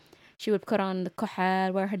Yemen, she would put on the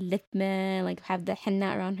kohar, wear her litman, like have the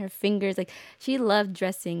henna around her fingers. Like, she loved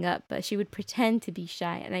dressing up, but she would pretend to be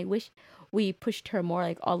shy. And I wish we pushed her more,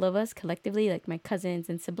 like all of us collectively, like my cousins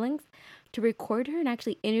and siblings, to record her and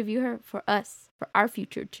actually interview her for us, for our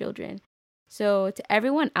future children. So to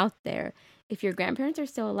everyone out there, if your grandparents are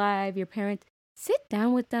still alive, your parents, sit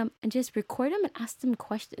down with them and just record them and ask them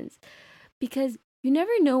questions, because you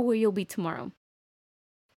never know where you'll be tomorrow.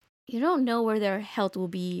 You don't know where their health will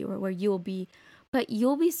be or where you will be, but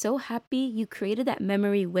you'll be so happy you created that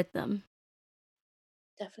memory with them.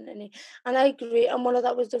 Definitely. And I agree. And one of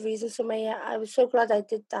that was the reason, Sumaya. I was so glad I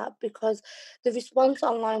did that, because the response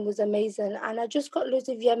online was amazing. And I just got loads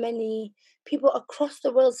of Yemeni people across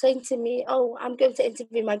the world saying to me, oh, I'm going to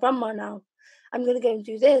interview my grandma now. I'm going to go and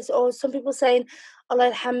do this. Or some people saying,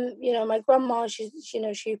 Allah Alham, my grandma, she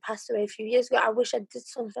passed away a few years ago. I wish I did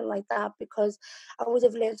something like that, because I would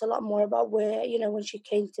have learned a lot more about where, when she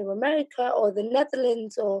came to America or the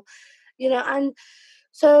Netherlands, and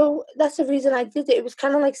so that's the reason I did it. It was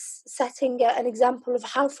kind of like setting an example of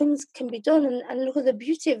how things can be done, and look at the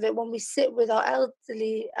beauty of it when we sit with our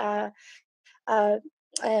elderly uh,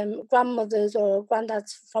 grandmothers or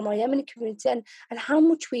granddads from our Yemeni community, and how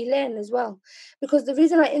much we learn as well. Because the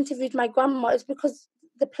reason I interviewed my grandma is because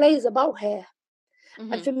the play is about her.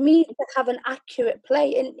 And Hmm. for me to have an accurate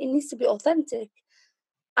play, it needs to be authentic.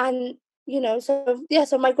 And, so yeah,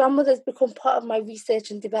 so my grandmother's become part of my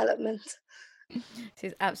research and development.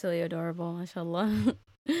 She's absolutely adorable, mashallah.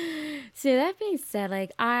 So that being said,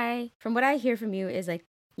 like from what I hear from you is like,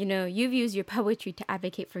 you've used your poetry to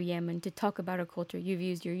advocate for Yemen, to talk about our culture. You've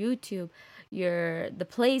used your YouTube, the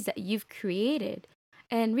plays that you've created.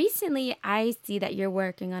 And recently I see that you're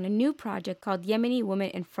working on a new project called Yemeni Women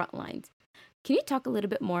in Frontlines. Can you talk a little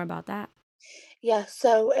bit more about that? Yeah,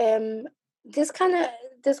 so this kind of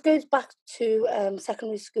this goes back to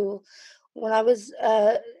secondary school when I was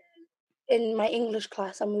in my English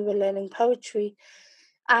class and we were learning poetry.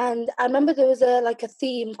 And I remember there was a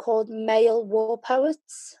theme called male war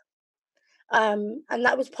poets. And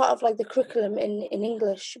that was part of like the curriculum in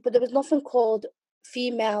English, but there was nothing called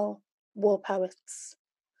female war poets.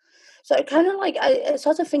 So it kind of like I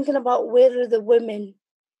started thinking about where are the women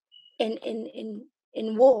in in in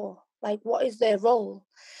in war? Like what is their role?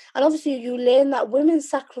 And obviously you learn that women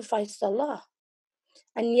sacrificed a lot,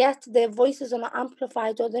 and yet their voices are not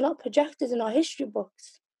amplified or they're not projected in our history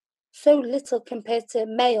books. So little compared to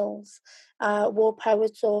males, war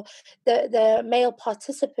poets or the male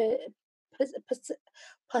participation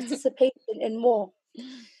in war.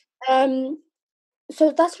 Um,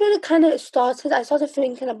 so that's where it kind of started. I started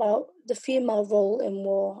thinking about the female role in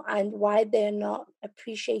war and why they're not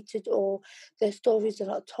appreciated or their stories are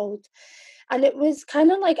not told. And it was kind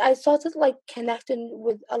of like I started like connecting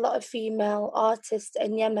with a lot of female artists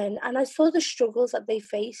in Yemen, and I saw the struggles that they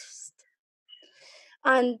faced.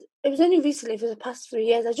 And it was only recently, for the past 3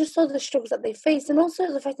 years, I just saw the struggles that they faced, and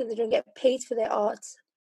also the fact that they don't get paid for their art,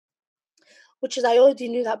 which is I already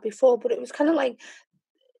knew that before, but it was kind of like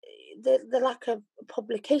the lack of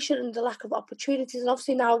publication and the lack of opportunities, and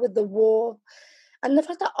obviously now with the war, and the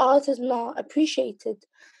fact that art is not appreciated.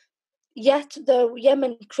 Yet the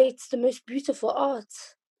Yemen creates the most beautiful art,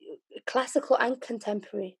 classical and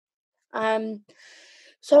contemporary. Um,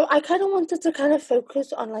 so I kind of wanted to kind of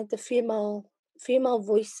focus on like the female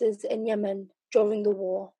voices in Yemen during the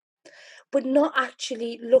war, but not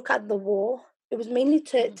actually look at the war. It was mainly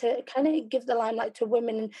to kind of give the limelight to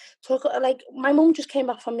women and talk. Like my mom just came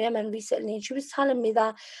back from Yemen recently, and she was telling me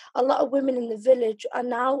that a lot of women in the village are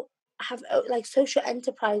now have like social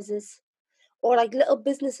enterprises or like little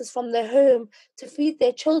businesses from their home to feed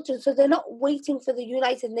their children. So they're not waiting for the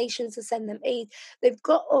United Nations to send them aid. They've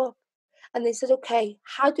got up and they said, okay,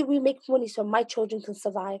 how do we make money so my children can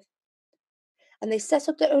survive? And they set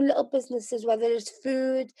up their own little businesses, whether it's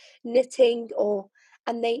food, knitting, or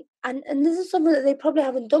and this is something that they probably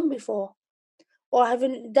haven't done before or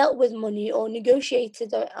haven't dealt with money or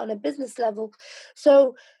negotiated on a business level.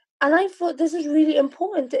 So, and I thought this is really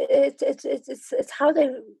important. It's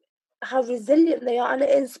how resilient they are, and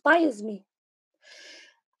it inspires me.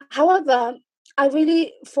 However, I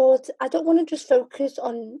really thought I don't want to just focus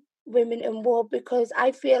on women in war because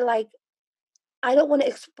I feel like I don't want to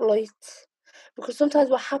exploit, because sometimes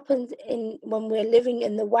what happens in when we're living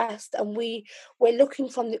in the West and we're looking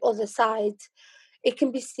from the other side, it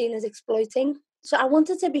can be seen as exploiting. So I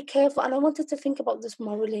wanted to be careful and I wanted to think about this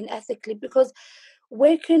morally and ethically, because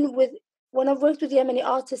working with when I've worked with Yemeni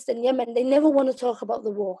artists in Yemen, they never want to talk about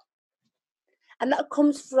the war. And that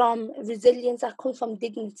comes from resilience, that comes from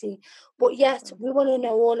dignity. But yet we want to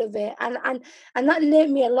know all of it. And that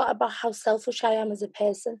learned me a lot about how selfish I am as a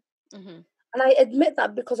person. Mm-hmm. And I admit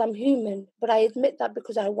that because I'm human, but I admit that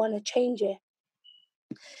because I want to change it.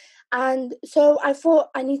 And so I thought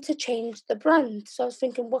I need to change the brand. So I was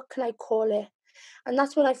thinking, what can I call it? And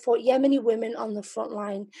that's when I thought Yemeni women on the front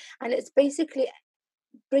line. And it's basically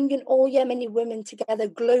bringing all Yemeni women together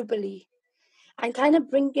globally and kind of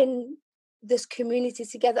bringing this community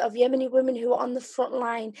together of Yemeni women who are on the front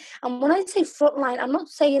line. And when I say front line, I'm not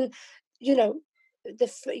saying, you know,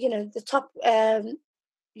 the top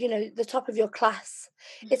the top of your class.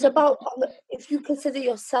 It's about if you consider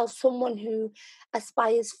yourself someone who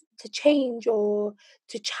aspires to change or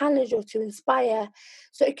to challenge or to inspire.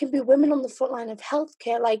 So it can be women on the front line of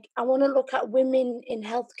healthcare. Like I want to look at women in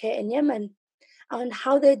healthcare in Yemen and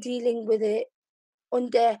how they're dealing with it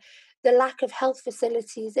under the lack of health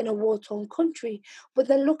facilities in a war-torn country. But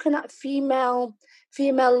then looking at female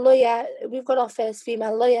lawyer, we've got our first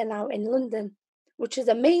female lawyer now in London, which is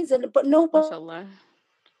amazing. But nobody, Mashallah.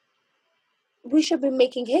 we should be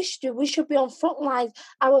making history. We should be on front lines.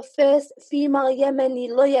 Our first female Yemeni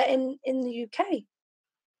lawyer in the UK.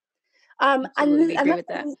 Absolutely And agree that's with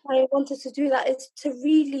the that. reason why I wanted to do that is to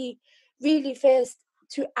really, really first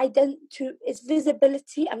to its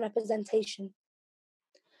visibility and representation.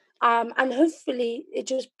 And hopefully it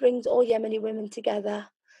just brings all Yemeni women together.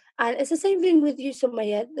 And it's the same thing with you,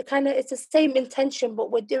 Sumaya. The kind of it's the same intention,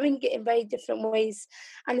 but we're doing it in very different ways,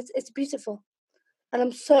 and it's beautiful.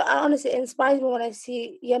 And honestly, it inspires me when I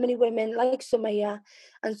see Yemeni women like Sumaya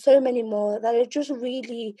and so many more that are just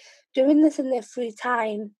really doing this in their free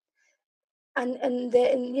time, and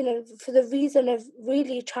they're for the reason of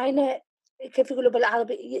really trying to كيف يقولوا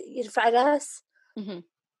بالعربي يرفع راس Mhm.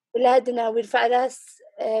 ولادنا ويرفع راس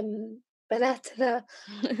بناتنا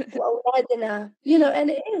وأولادنا, and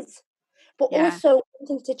it is. But Yeah. also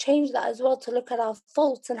wanting to change that as well, to look at our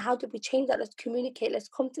faults and how do we change that? Let's communicate, let's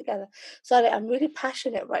come together. Sorry, I'm really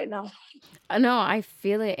passionate right now. No, I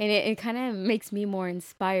feel it, and it kind of makes me more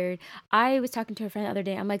inspired. I was talking to a friend the other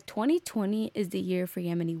day. I'm like, 2020 is the year for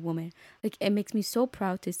Yemeni women. Like, it makes me so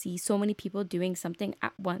proud to see so many people doing something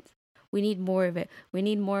at once. We need more of it. We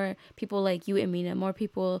need more people like you, Amina, more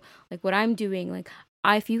people like what I'm doing. Like,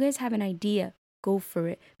 if you guys have an idea, go for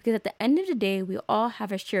it. Because at the end of the day, we all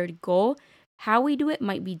have a shared goal. How we do it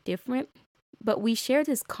might be different, but we share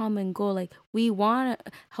this common goal. Like, we want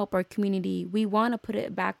to help our community, we want to put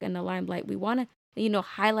it back in the limelight, we want to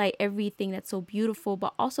highlight everything that's so beautiful,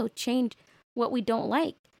 but also change what we don't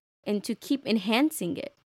like and to keep enhancing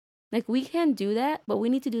it. Like, we can do that, but we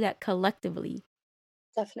need to do that collectively.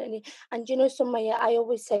 Definitely. And Sumaya, I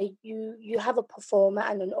always say you have a performer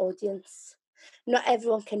and an audience. Not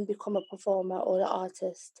everyone can become a performer or an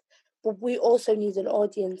artist, but we also need an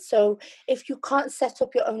audience. So if you can't set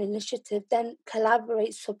up your own initiative, then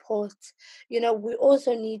collaborate, support. We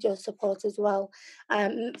also need your support as well,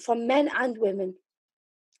 from men and women.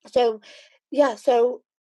 So yeah, so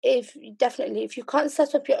if you can't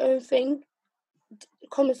set up your own thing,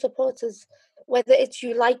 common supporters, whether it's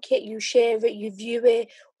you like it, you share it, you view it,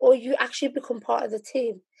 or you actually become part of the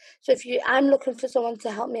team. So I'm looking for someone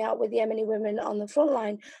to help me out with Yemeni women on the front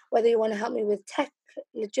line, whether you want to help me with tech,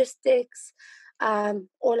 logistics,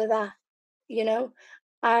 all of that, you know.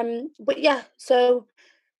 But yeah, so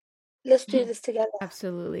let's do this together.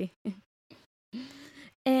 Absolutely.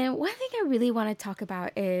 And one thing I really want to talk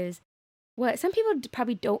about is what some people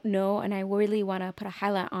probably don't know, and I really want to put a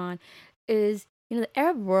highlight on, is the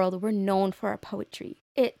Arab world, we're known for our poetry.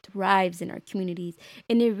 It thrives in our communities,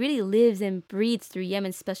 and it really lives and breathes through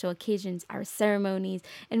Yemen's special occasions, our ceremonies,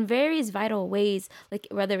 and various vital ways, like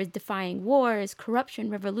whether it's defying wars, corruption,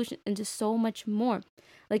 revolution, and just so much more.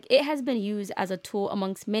 Like, it has been used as a tool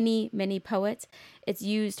amongst many, many poets. It's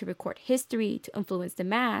used to record history, to influence the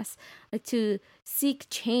mass, like to seek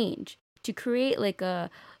change, to create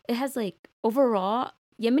it has like overall,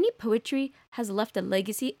 Yemeni poetry has left a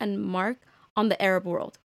legacy and mark on the Arab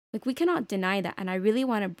world. Like, we cannot deny that, and I really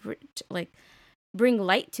want to bring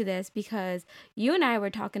light to this because you and I were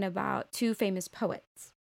talking about two famous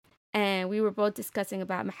poets, and we were both discussing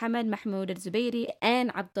about Muhammad Mahmoud al-Zubayri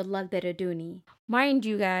and Abdullah al-Baraduni. Mind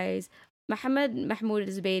you guys, Muhammad Mahmoud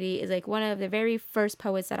al-Zubayri is like one of the very first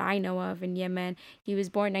poets that I know of in Yemen. He was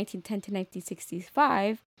born 1910 to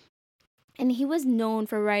 1965. And he was known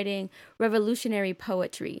for writing revolutionary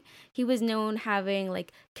poetry. He was known having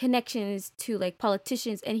like connections to like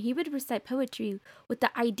politicians, and he would recite poetry with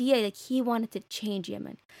the idea like he wanted to change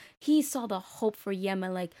Yemen. He saw the hope for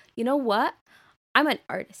Yemen, like, you know what? I'm an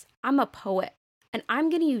artist, I'm a poet, and I'm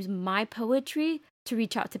going to use my poetry to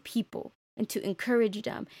reach out to people and to encourage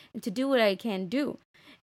them and to do what I can do.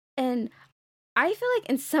 And I feel like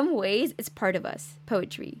in some ways it's part of us,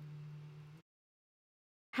 poetry.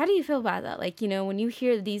 How do you feel about that? Like, when you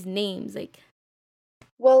hear these names, like,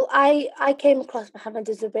 Well, I came across Mohammed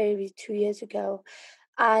Zubairi 2 years ago,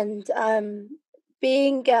 and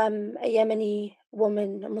being a Yemeni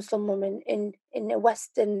woman, a Muslim woman in a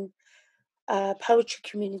Western poetry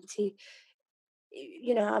community,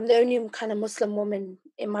 I'm the only kind of Muslim woman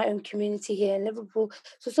in my own community here in Liverpool.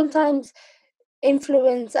 So sometimes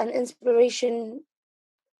influence and inspiration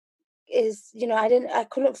is, I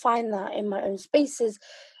couldn't find that in my own spaces.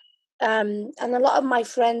 And a lot of my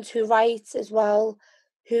friends who write as well,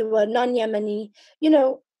 who were non-Yemeni,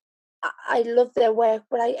 I love their work,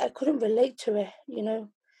 but I couldn't relate to it.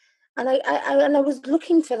 And I was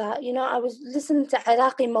looking for that, I was listening to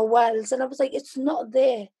Iraqi Mawals, and I was like, it's not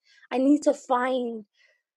there. I need to find.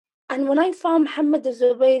 And when I found Muhammad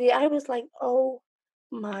al-Zubayri, I was like, oh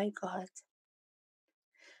my God.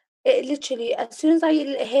 It literally, as soon as I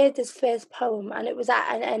heard his first poem, and it was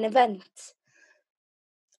at an event,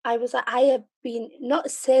 I was like, I have been not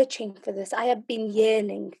searching for this, I have been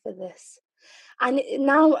yearning for this. And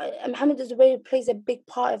now Muhammad al-Zubayri plays a big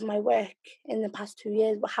part of my work in the past 2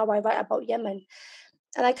 years, how I write about Yemen.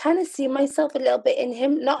 And I kind of see myself a little bit in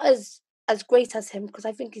him, not as great as him, because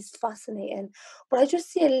I think he's fascinating, but I just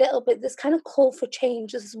see a little bit this kind of call for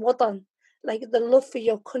change, this wadan, like the love for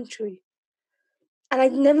your country. And I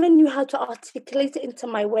never knew how to articulate it into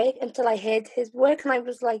my work until I heard his work, and I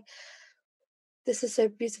was like, This is so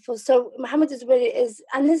beautiful. So Muhammad Zubairi is,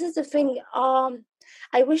 and this is the thing.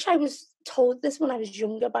 I wish I was told this when I was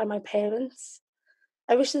younger by my parents.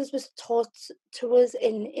 I wish this was taught to us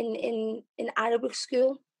in Arabic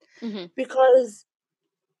school, Hmm. because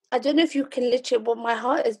I don't know if you can literally, but my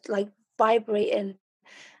heart is like vibrating.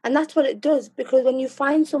 And that's what it does, because when you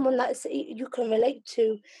find someone that you can relate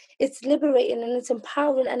to, it's liberating and it's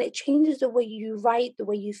empowering, and it changes the way you write, the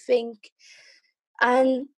way you think,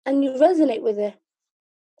 and you resonate with it.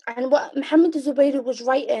 And what Muhammad Zubairi was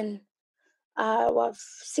writing, what,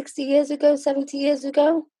 60 years ago, 70 years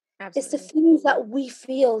ago, it's the Absolutely. things that we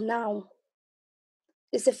feel now.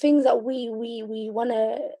 It's the things that we want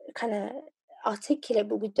to kind of articulate,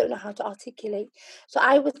 but we don't know how to articulate. So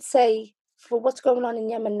I would say, for what's going on in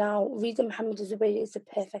Yemen now, reading Muhammad Zubairi is the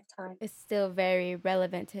perfect time. It's still very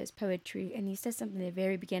relevant to his poetry. And he says something at the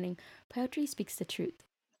very beginning: poetry speaks the truth.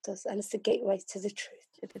 It does, and it's the gateway to the truth.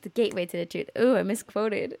 It's the gateway to the truth. Oh, I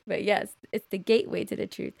misquoted. But yes, it's the gateway to the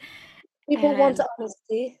truth. People want And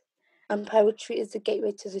honesty, and poetry is the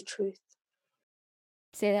gateway to the truth.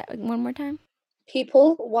 say that one more time.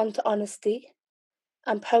 People want honesty,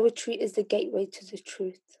 and poetry is the gateway to the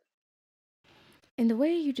truth. And the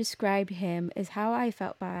way you described him is how I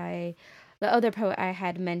felt by the other poet I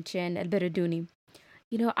had mentioned, Al Baraduni.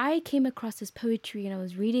 You know, I came across his poetry and I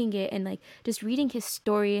was reading it and like just reading his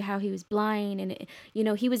story, how he was blind and,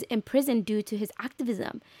 he was imprisoned due to his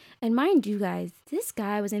activism. And mind you guys, this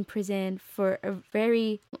guy was in prison for a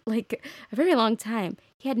very long time.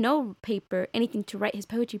 He had no paper, anything to write his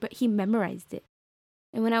poetry, but he memorized it.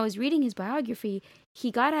 And when I was reading his biography,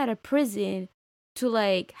 he got out of prison to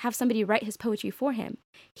like have somebody write his poetry for him.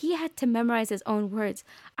 He had to memorize his own words.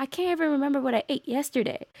 I can't even remember what I ate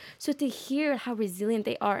yesterday. So to hear how resilient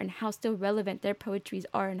they are and how still relevant their poetries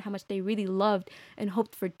are and how much they really loved and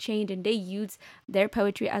hoped for change and they used their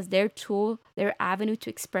poetry as their tool, their avenue to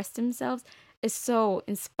express themselves is so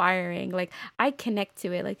inspiring. Like I connect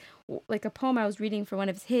to it. Like a poem I was reading for one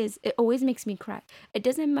of his, it always makes me cry. It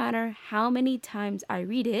doesn't matter how many times I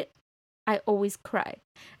read it, I always cry.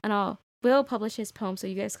 And will publish his poem so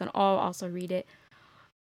you guys can all also read it.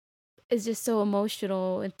 It's just so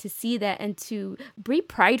emotional and to see that and to be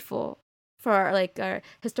prideful for our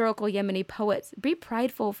historical Yemeni poets. Be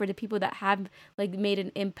prideful for the people that have like made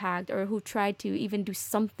an impact or who tried to even do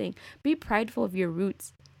something. Be prideful of your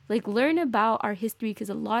roots. Like learn about our history, because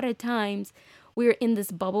a lot of times we're in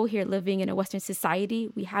this bubble here living in a Western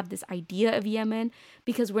society. We have this idea of Yemen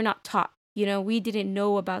because we're not taught. You know, we didn't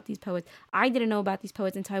know about these poets. I didn't know about these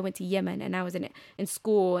poets until I went to Yemen and I was in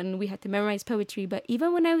school and we had to memorize poetry. But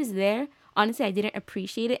even when I was there, honestly, I didn't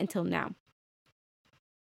appreciate it until now.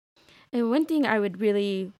 And one thing I would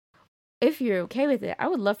really, if you're okay with it, I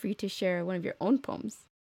would love for you to share one of your own poems.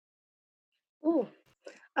 Oh,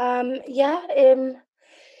 yeah.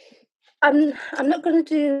 I'm not going to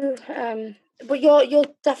do. But you're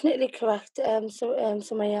definitely correct.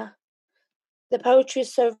 Sumaya, the poetry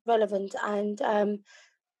is so relevant, and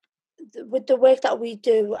with the work that we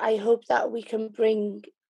do, I hope that we can bring,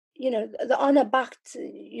 the honor back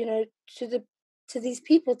to to these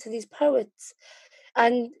people, to these poets,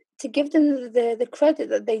 and to give them the credit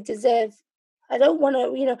that they deserve. I don't want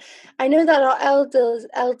to, I know that our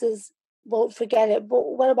elders won't forget it,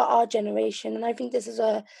 but what about our generation? And I think this is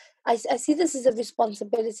I see this as a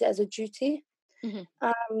responsibility, as a duty, Mm-hmm.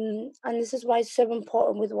 and this is why it's so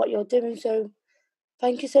important with what you're doing. So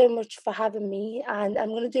thank you so much for having me, and I'm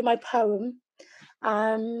going to do my poem.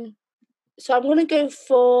 Um, so I'm going to go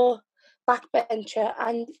for Backbencher,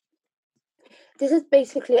 and this is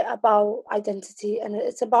basically about identity, and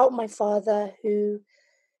it's about my father who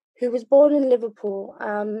was born in Liverpool.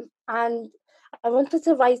 And I wanted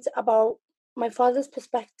to write about my father's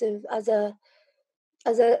perspective as a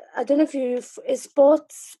I don't know if you is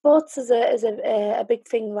sports is a big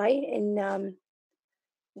thing, right, in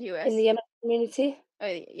U.S. the Yemen community.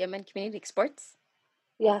 Yemen community sports.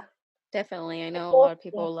 Yeah. Definitely, I know a lot Sport, of yeah.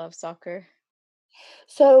 people love soccer.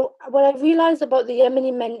 So what I realized about the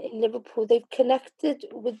Yemeni men in Liverpool, they've connected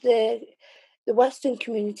with the Western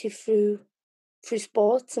community through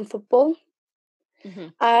sports and football.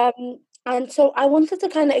 Mm-hmm. And so I wanted to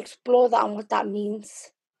kind of explore that and what that means.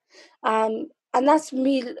 And that's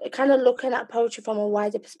me kind of looking at poetry from a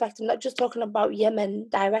wider perspective, not just talking about Yemen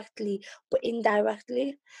directly, but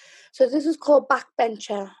indirectly. So this is called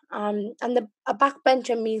backbencher. And a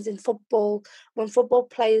backbencher means in football, when football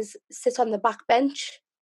players sit on the back bench.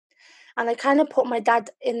 And I kind of put my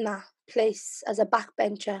dad in that place as a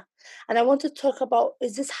backbencher. And I want to talk about,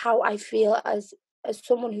 is this how I feel as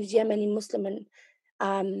someone who's Yemeni Muslim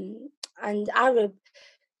and Arab?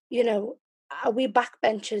 You know, are we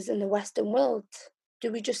backbenchers in the Western world?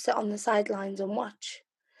 Do we just sit on the sidelines and watch?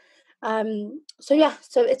 So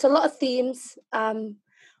it's a lot of themes.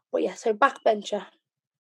 But yeah, so backbencher.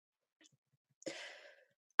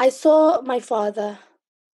 I saw my father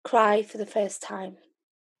cry for the first time.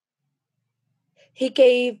 He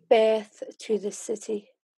gave birth to this city.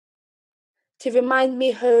 To remind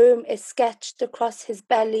me home is sketched across his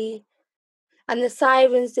belly, and the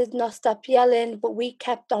sirens did not stop yelling, but we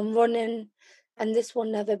kept on running, and this will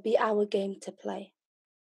never be our game to play.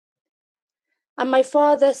 And my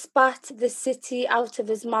father spat the city out of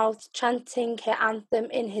his mouth, chanting her anthem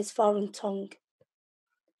in his foreign tongue.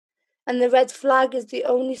 And the red flag is the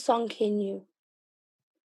only song he knew.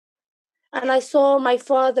 And I saw my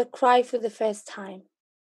father cry for the first time.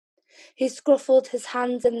 He scruffled his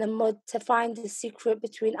hands in the mud to find the secret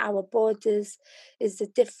between our borders is the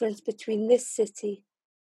difference between this city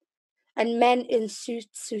and men in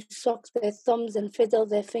suits who suck their thumbs and fiddle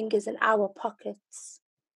their fingers in our pockets.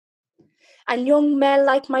 And young men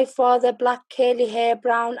like my father, black curly hair,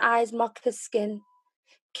 brown eyes, mocha skin,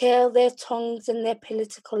 curl their tongues in their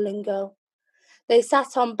political lingo. They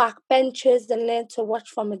sat on back benches and learned to watch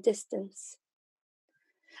from a distance.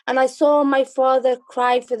 And I saw my father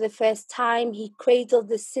cry for the first time. He cradled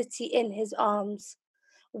the city in his arms,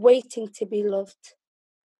 waiting to be loved.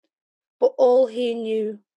 But all he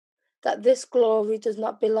knew, that this glory does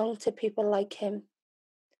not belong to people like him.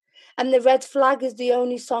 And the red flag is the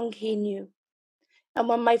only song he knew. And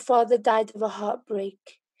when my father died of a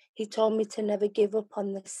heartbreak, he told me to never give up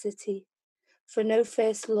on this city, for no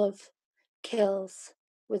first love kills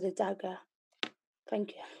with a dagger.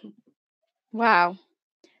 Thank you. Wow.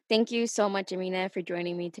 Thank you so much, Amina, for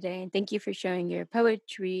joining me today. And thank you for sharing your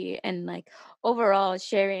poetry and like overall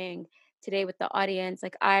sharing today with the audience.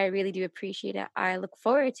 Like, I really do appreciate it. I look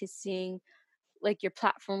forward to seeing like your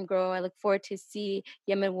platform grow. I look forward to see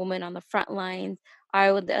Yemen Woman on the front lines.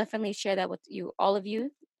 I will definitely share that with you, all of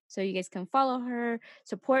you, so you guys can follow her,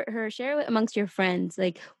 support her, share it amongst your friends.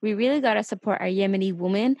 Like, we really gotta support our Yemeni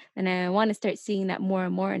woman, and I want to start seeing that more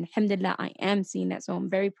and more. And alhamdulillah, I am seeing that, so I'm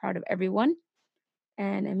very proud of everyone.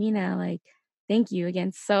 And Amina, like, thank you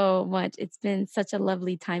again so much. It's been such a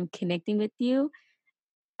lovely time connecting with you.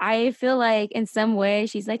 I feel like in some way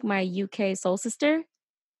she's like my UK soul sister.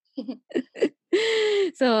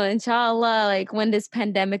 So inshallah, like when this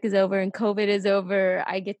pandemic is over and COVID is over,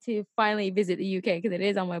 I get to finally visit the UK because it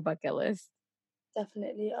is on my bucket list.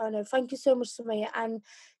 Definitely. Oh no, thank you so much, Sumaya. And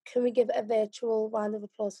can we give a virtual round of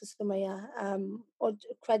applause for Sumaya? Or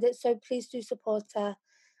credit. So please do support her.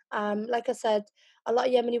 Like I said, a lot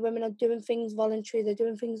of Yemeni women are doing things voluntary. They're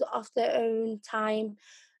doing things off their own time,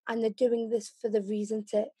 and they're doing this for the reason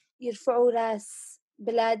to يرفعوا راس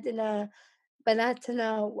بلادنا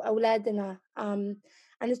بناتنا وأولادنا. And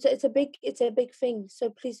it's a big thing.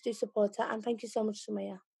 So please do support her. And thank you so much,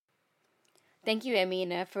 Sumaya. Thank you,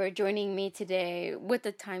 Amina, for joining me today with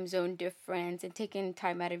the time zone difference and taking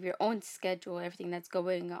time out of your own schedule, everything that's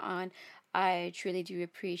going on. I truly do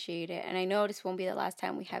appreciate it. And I know this won't be the last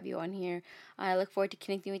time we have you on here. I look forward to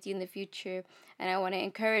connecting with you in the future. And I want to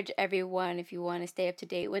encourage everyone, if you want to stay up to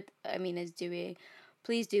date with Amina's doing,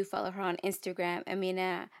 please do follow her on Instagram,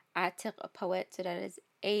 Amina Atiq Poet. So that is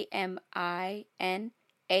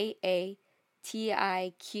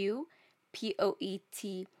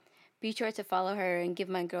AminaAatiqPoet. Be sure to follow her and give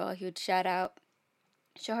my girl a huge shout out.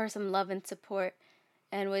 Show her some love and support.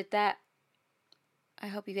 And with that, I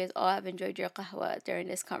hope you guys all have enjoyed your qahwa during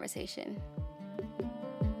this conversation.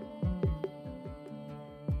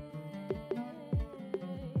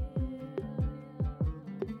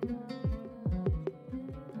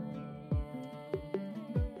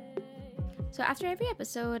 So after every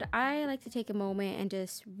episode, I like to take a moment and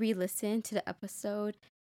just re-listen to the episode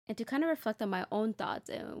and to kind of reflect on my own thoughts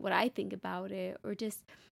and what I think about it, or just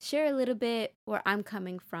share a little bit where I'm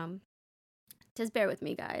coming from. Just bear with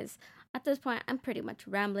me, guys. At this point, I'm pretty much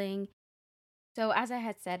rambling. So, as I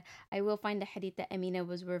had said, I will find the hadith that Amina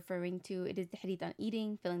was referring to. It is the hadith on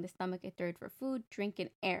eating, filling the stomach, a third for food, drink, and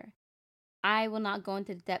air. I will not go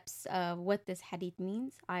into the depths of what this hadith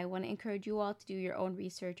means. I want to encourage you all to do your own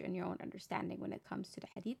research and your own understanding when it comes to the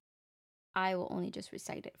hadith. I will only just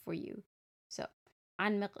recite it for you. So,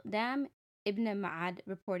 An Miqdam ibn Ma'ad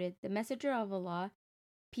reported, the Messenger of Allah,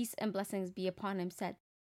 peace and blessings be upon him, said,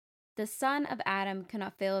 the son of Adam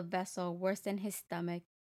cannot fill a vessel worse than his stomach,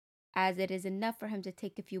 as it is enough for him to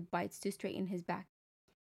take a few bites to straighten his back.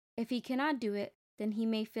 If he cannot do it, then he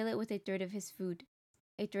may fill it with a third of his food,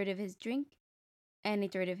 a third of his drink, and a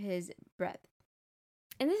third of his breath.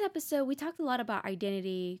 In this episode, we talked a lot about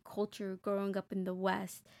identity, culture, growing up in the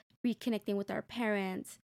West, reconnecting with our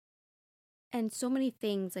parents, and so many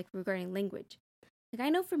things like regarding language. Like I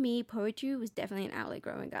know for me, poetry was definitely an outlet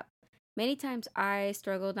growing up. Many times I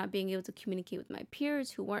struggled not being able to communicate with my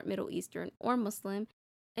peers who weren't Middle Eastern or Muslim,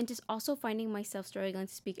 and just also finding myself struggling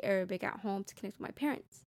to speak Arabic at home to connect with my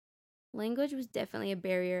parents. Language was definitely a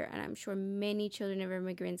barrier, and I'm sure many children of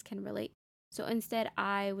immigrants can relate. So instead,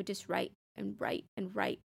 I would just write and write and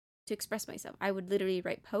write to express myself. I would literally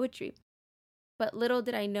write poetry. But little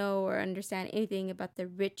did I know or understand anything about the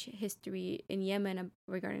rich history in Yemen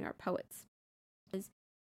regarding our poets.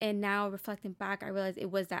 And now reflecting back, I realized it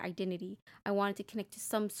was that identity. I wanted to connect to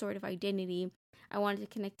some sort of identity. I wanted to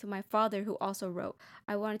connect to my father who also wrote.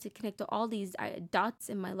 I wanted to connect to all these dots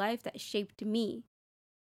in my life that shaped me.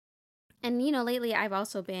 And, lately I've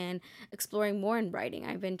also been exploring more in writing.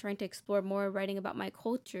 I've been trying to explore more writing about my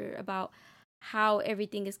culture, about how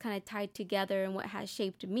everything is kind of tied together and what has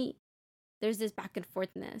shaped me. There's this back and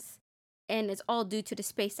forthness. And it's all due to the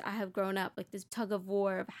space that I have grown up, like this tug of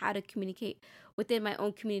war of how to communicate within my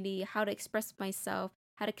own community, how to express myself,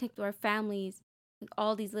 how to connect with our families. Like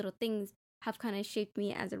all these little things have kind of shaped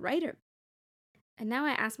me as a writer. And now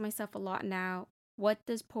I ask myself a lot now, what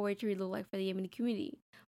does poetry look like for the Yemeni community?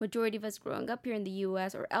 Majority of us growing up here in the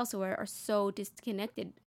US or elsewhere are so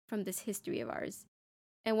disconnected from this history of ours.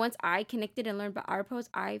 And once I connected and learned about our poets,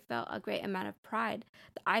 I felt a great amount of pride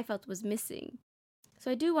that I felt was missing. So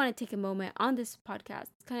I do want to take a moment on this podcast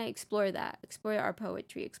to kind of explore that, explore our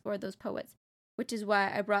poetry, explore those poets, which is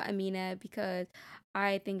why I brought Amina, because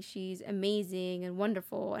I think she's amazing and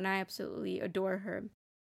wonderful, and I absolutely adore her.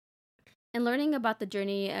 And learning about the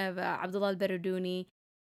journey of Abdullah al-Baraduni,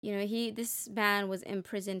 this man was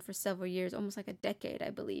imprisoned for several years, almost like a decade, I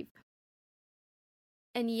believe.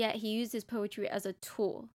 And yet he used his poetry as a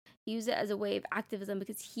tool. He used it as a way of activism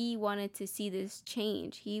because he wanted to see this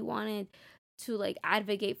change. He wanted to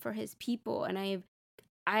advocate for his people. And I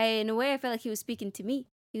in a way I felt like he was speaking to me.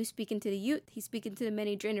 He was speaking to the youth. He's speaking to the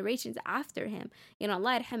many generations after him.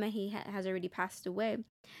 Allah yarhamah, he has already passed away.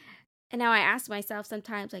 And now I ask myself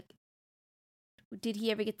sometimes, did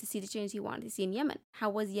he ever get to see the change he wanted to see in Yemen? How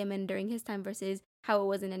was Yemen during his time versus how it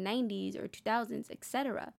was in the 90s or 2000s,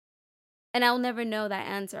 etc.? And I'll never know that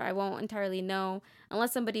answer. I won't entirely know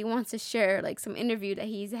unless somebody wants to share some interview that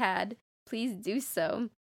he's had. Please do so.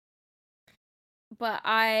 But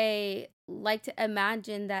I like to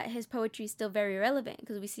imagine that his poetry is still very relevant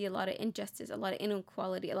because we see a lot of injustice, a lot of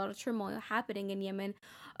inequality, a lot of turmoil happening in Yemen,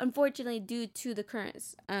 unfortunately due to the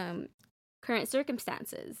current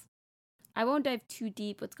circumstances. I won't dive too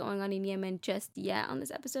deep what's going on in Yemen just yet on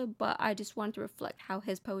this episode, but I just want to reflect how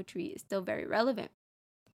his poetry is still very relevant.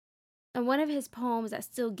 And one of his poems that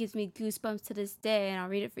still gives me goosebumps to this day, and I'll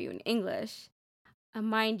read it for you in English.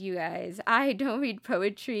 Mind you guys, I don't read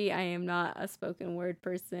poetry. I am not a spoken word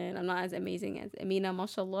person. I'm not as amazing as Amina,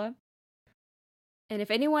 mashallah. And if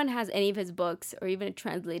anyone has any of his books or even a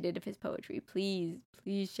translated of his poetry, please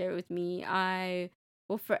share it with me. I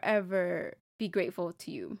will forever be grateful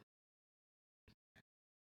to you.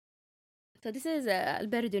 So this is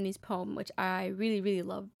al-Baraduni's poem, which I really, really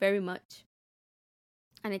love very much.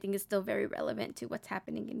 And I think it's still very relevant to what's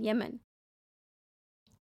happening in Yemen.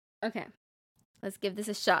 Okay, let's give this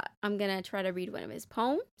a shot. I'm going to try to read one of his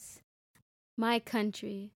poems. My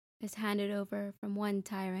country is handed over from one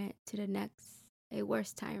tyrant to the next, a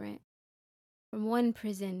worse tyrant. From one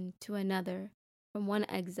prison to another, from one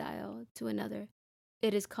exile to another.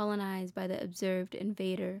 It is colonized by the observed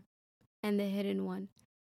invader and the hidden one,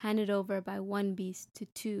 handed over by one beast to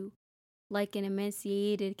two, like an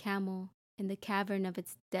emaciated camel in the cavern of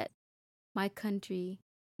its death. My country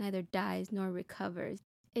neither dies nor recovers.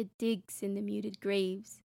 It digs in the muted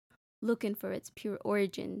graves, looking for its pure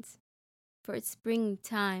origins, for its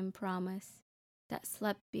springtime promise that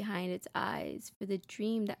slept behind its eyes, for the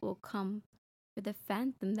dream that will come, for the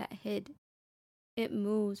phantom that hid. It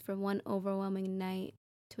moves from one overwhelming night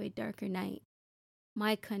to a darker night.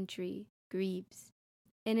 My country grieves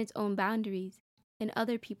in its own boundaries, in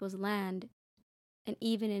other people's land, and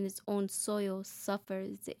even in its own soil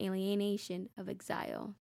suffers the alienation of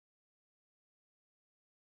exile.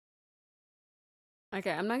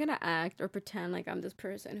 Okay, I'm not gonna act or pretend like I'm this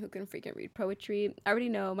person who can freaking read poetry. I already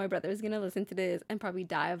know my brother is gonna listen to this and probably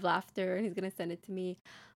die of laughter and he's gonna send it to me.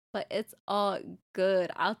 But it's all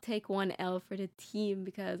good. I'll take one L for the team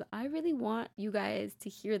because I really want you guys to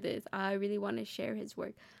hear this. I really want to share his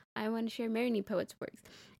work. I want to share Marini Poet's works.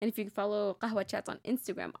 And if you follow Qahwa Chats on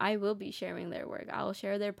Instagram, I will be sharing their work. I'll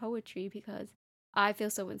share their poetry because I feel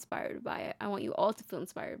so inspired by it. I want you all to feel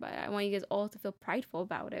inspired by it. I want you guys all to feel prideful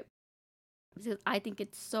about it. because I think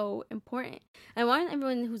it's so important. I want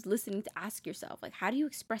everyone who's listening to ask yourself, like, how do you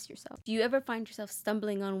express yourself? Do you ever find yourself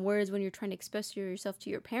stumbling on words when you're trying to express yourself to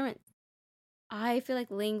your parents? I feel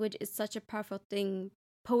like language is such a powerful thing.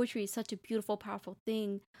 Poetry is such a beautiful, powerful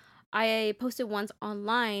thing. I posted once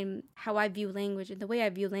online how I view language, and the way I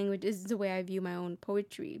view language is the way I view my own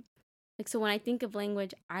poetry. Like, so when I think of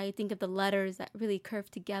language, I think of the letters that really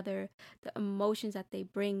curve together, the emotions that they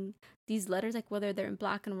bring. These letters, like whether they're in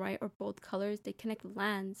black and white or both colors, they connect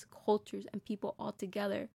lands, cultures, and people all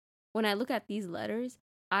together. When I look at these letters,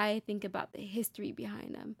 I think about the history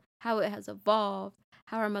behind them, how it has evolved,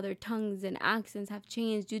 how our mother tongues and accents have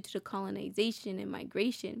changed due to the colonization and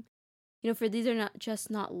migration. For these are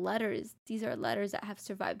not letters. These are letters that have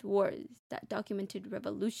survived wars, that documented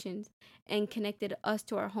revolutions, and connected us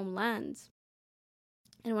to our homelands.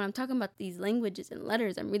 And when I'm talking about these languages and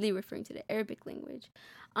letters, I'm really referring to the Arabic language.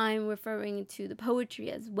 I'm referring to the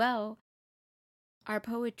poetry as well. Our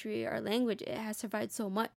poetry, our language, it has survived so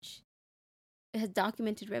much. It has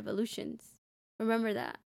documented revolutions. Remember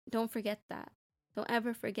that. Don't forget that. Don't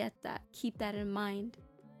ever forget that. Keep that in mind.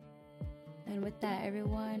 And with that,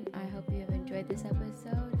 everyone, I hope you have enjoyed this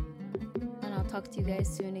episode. And I'll talk to you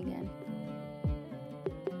guys soon again.